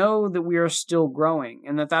we can know that we are still growing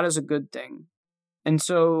and that that is a good thing. And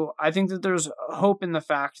so I think that there's hope in the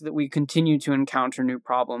fact that we continue to encounter new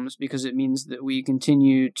problems because it means that we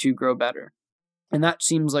continue to grow better. And that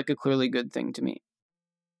seems like a clearly good thing to me.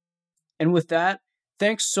 And with that,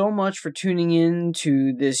 thanks so much for tuning in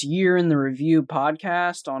to this Year in the Review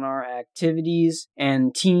podcast on our activities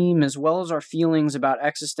and team, as well as our feelings about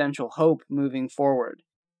existential hope moving forward.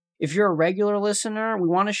 If you're a regular listener, we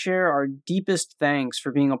want to share our deepest thanks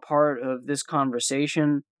for being a part of this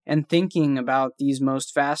conversation and thinking about these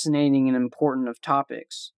most fascinating and important of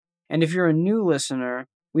topics. And if you're a new listener,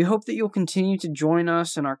 we hope that you'll continue to join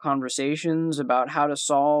us in our conversations about how to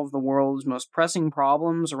solve the world's most pressing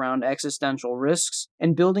problems around existential risks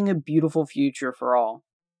and building a beautiful future for all.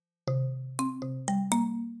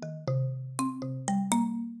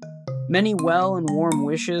 Many well and warm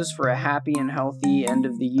wishes for a happy and healthy end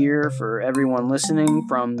of the year for everyone listening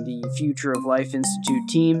from the Future of Life Institute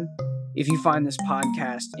team. If you find this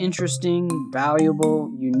podcast interesting,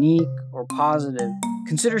 valuable, unique, or positive,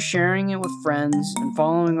 consider sharing it with friends and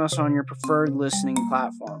following us on your preferred listening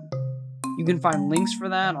platform. You can find links for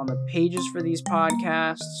that on the pages for these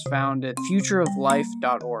podcasts found at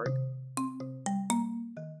futureoflife.org.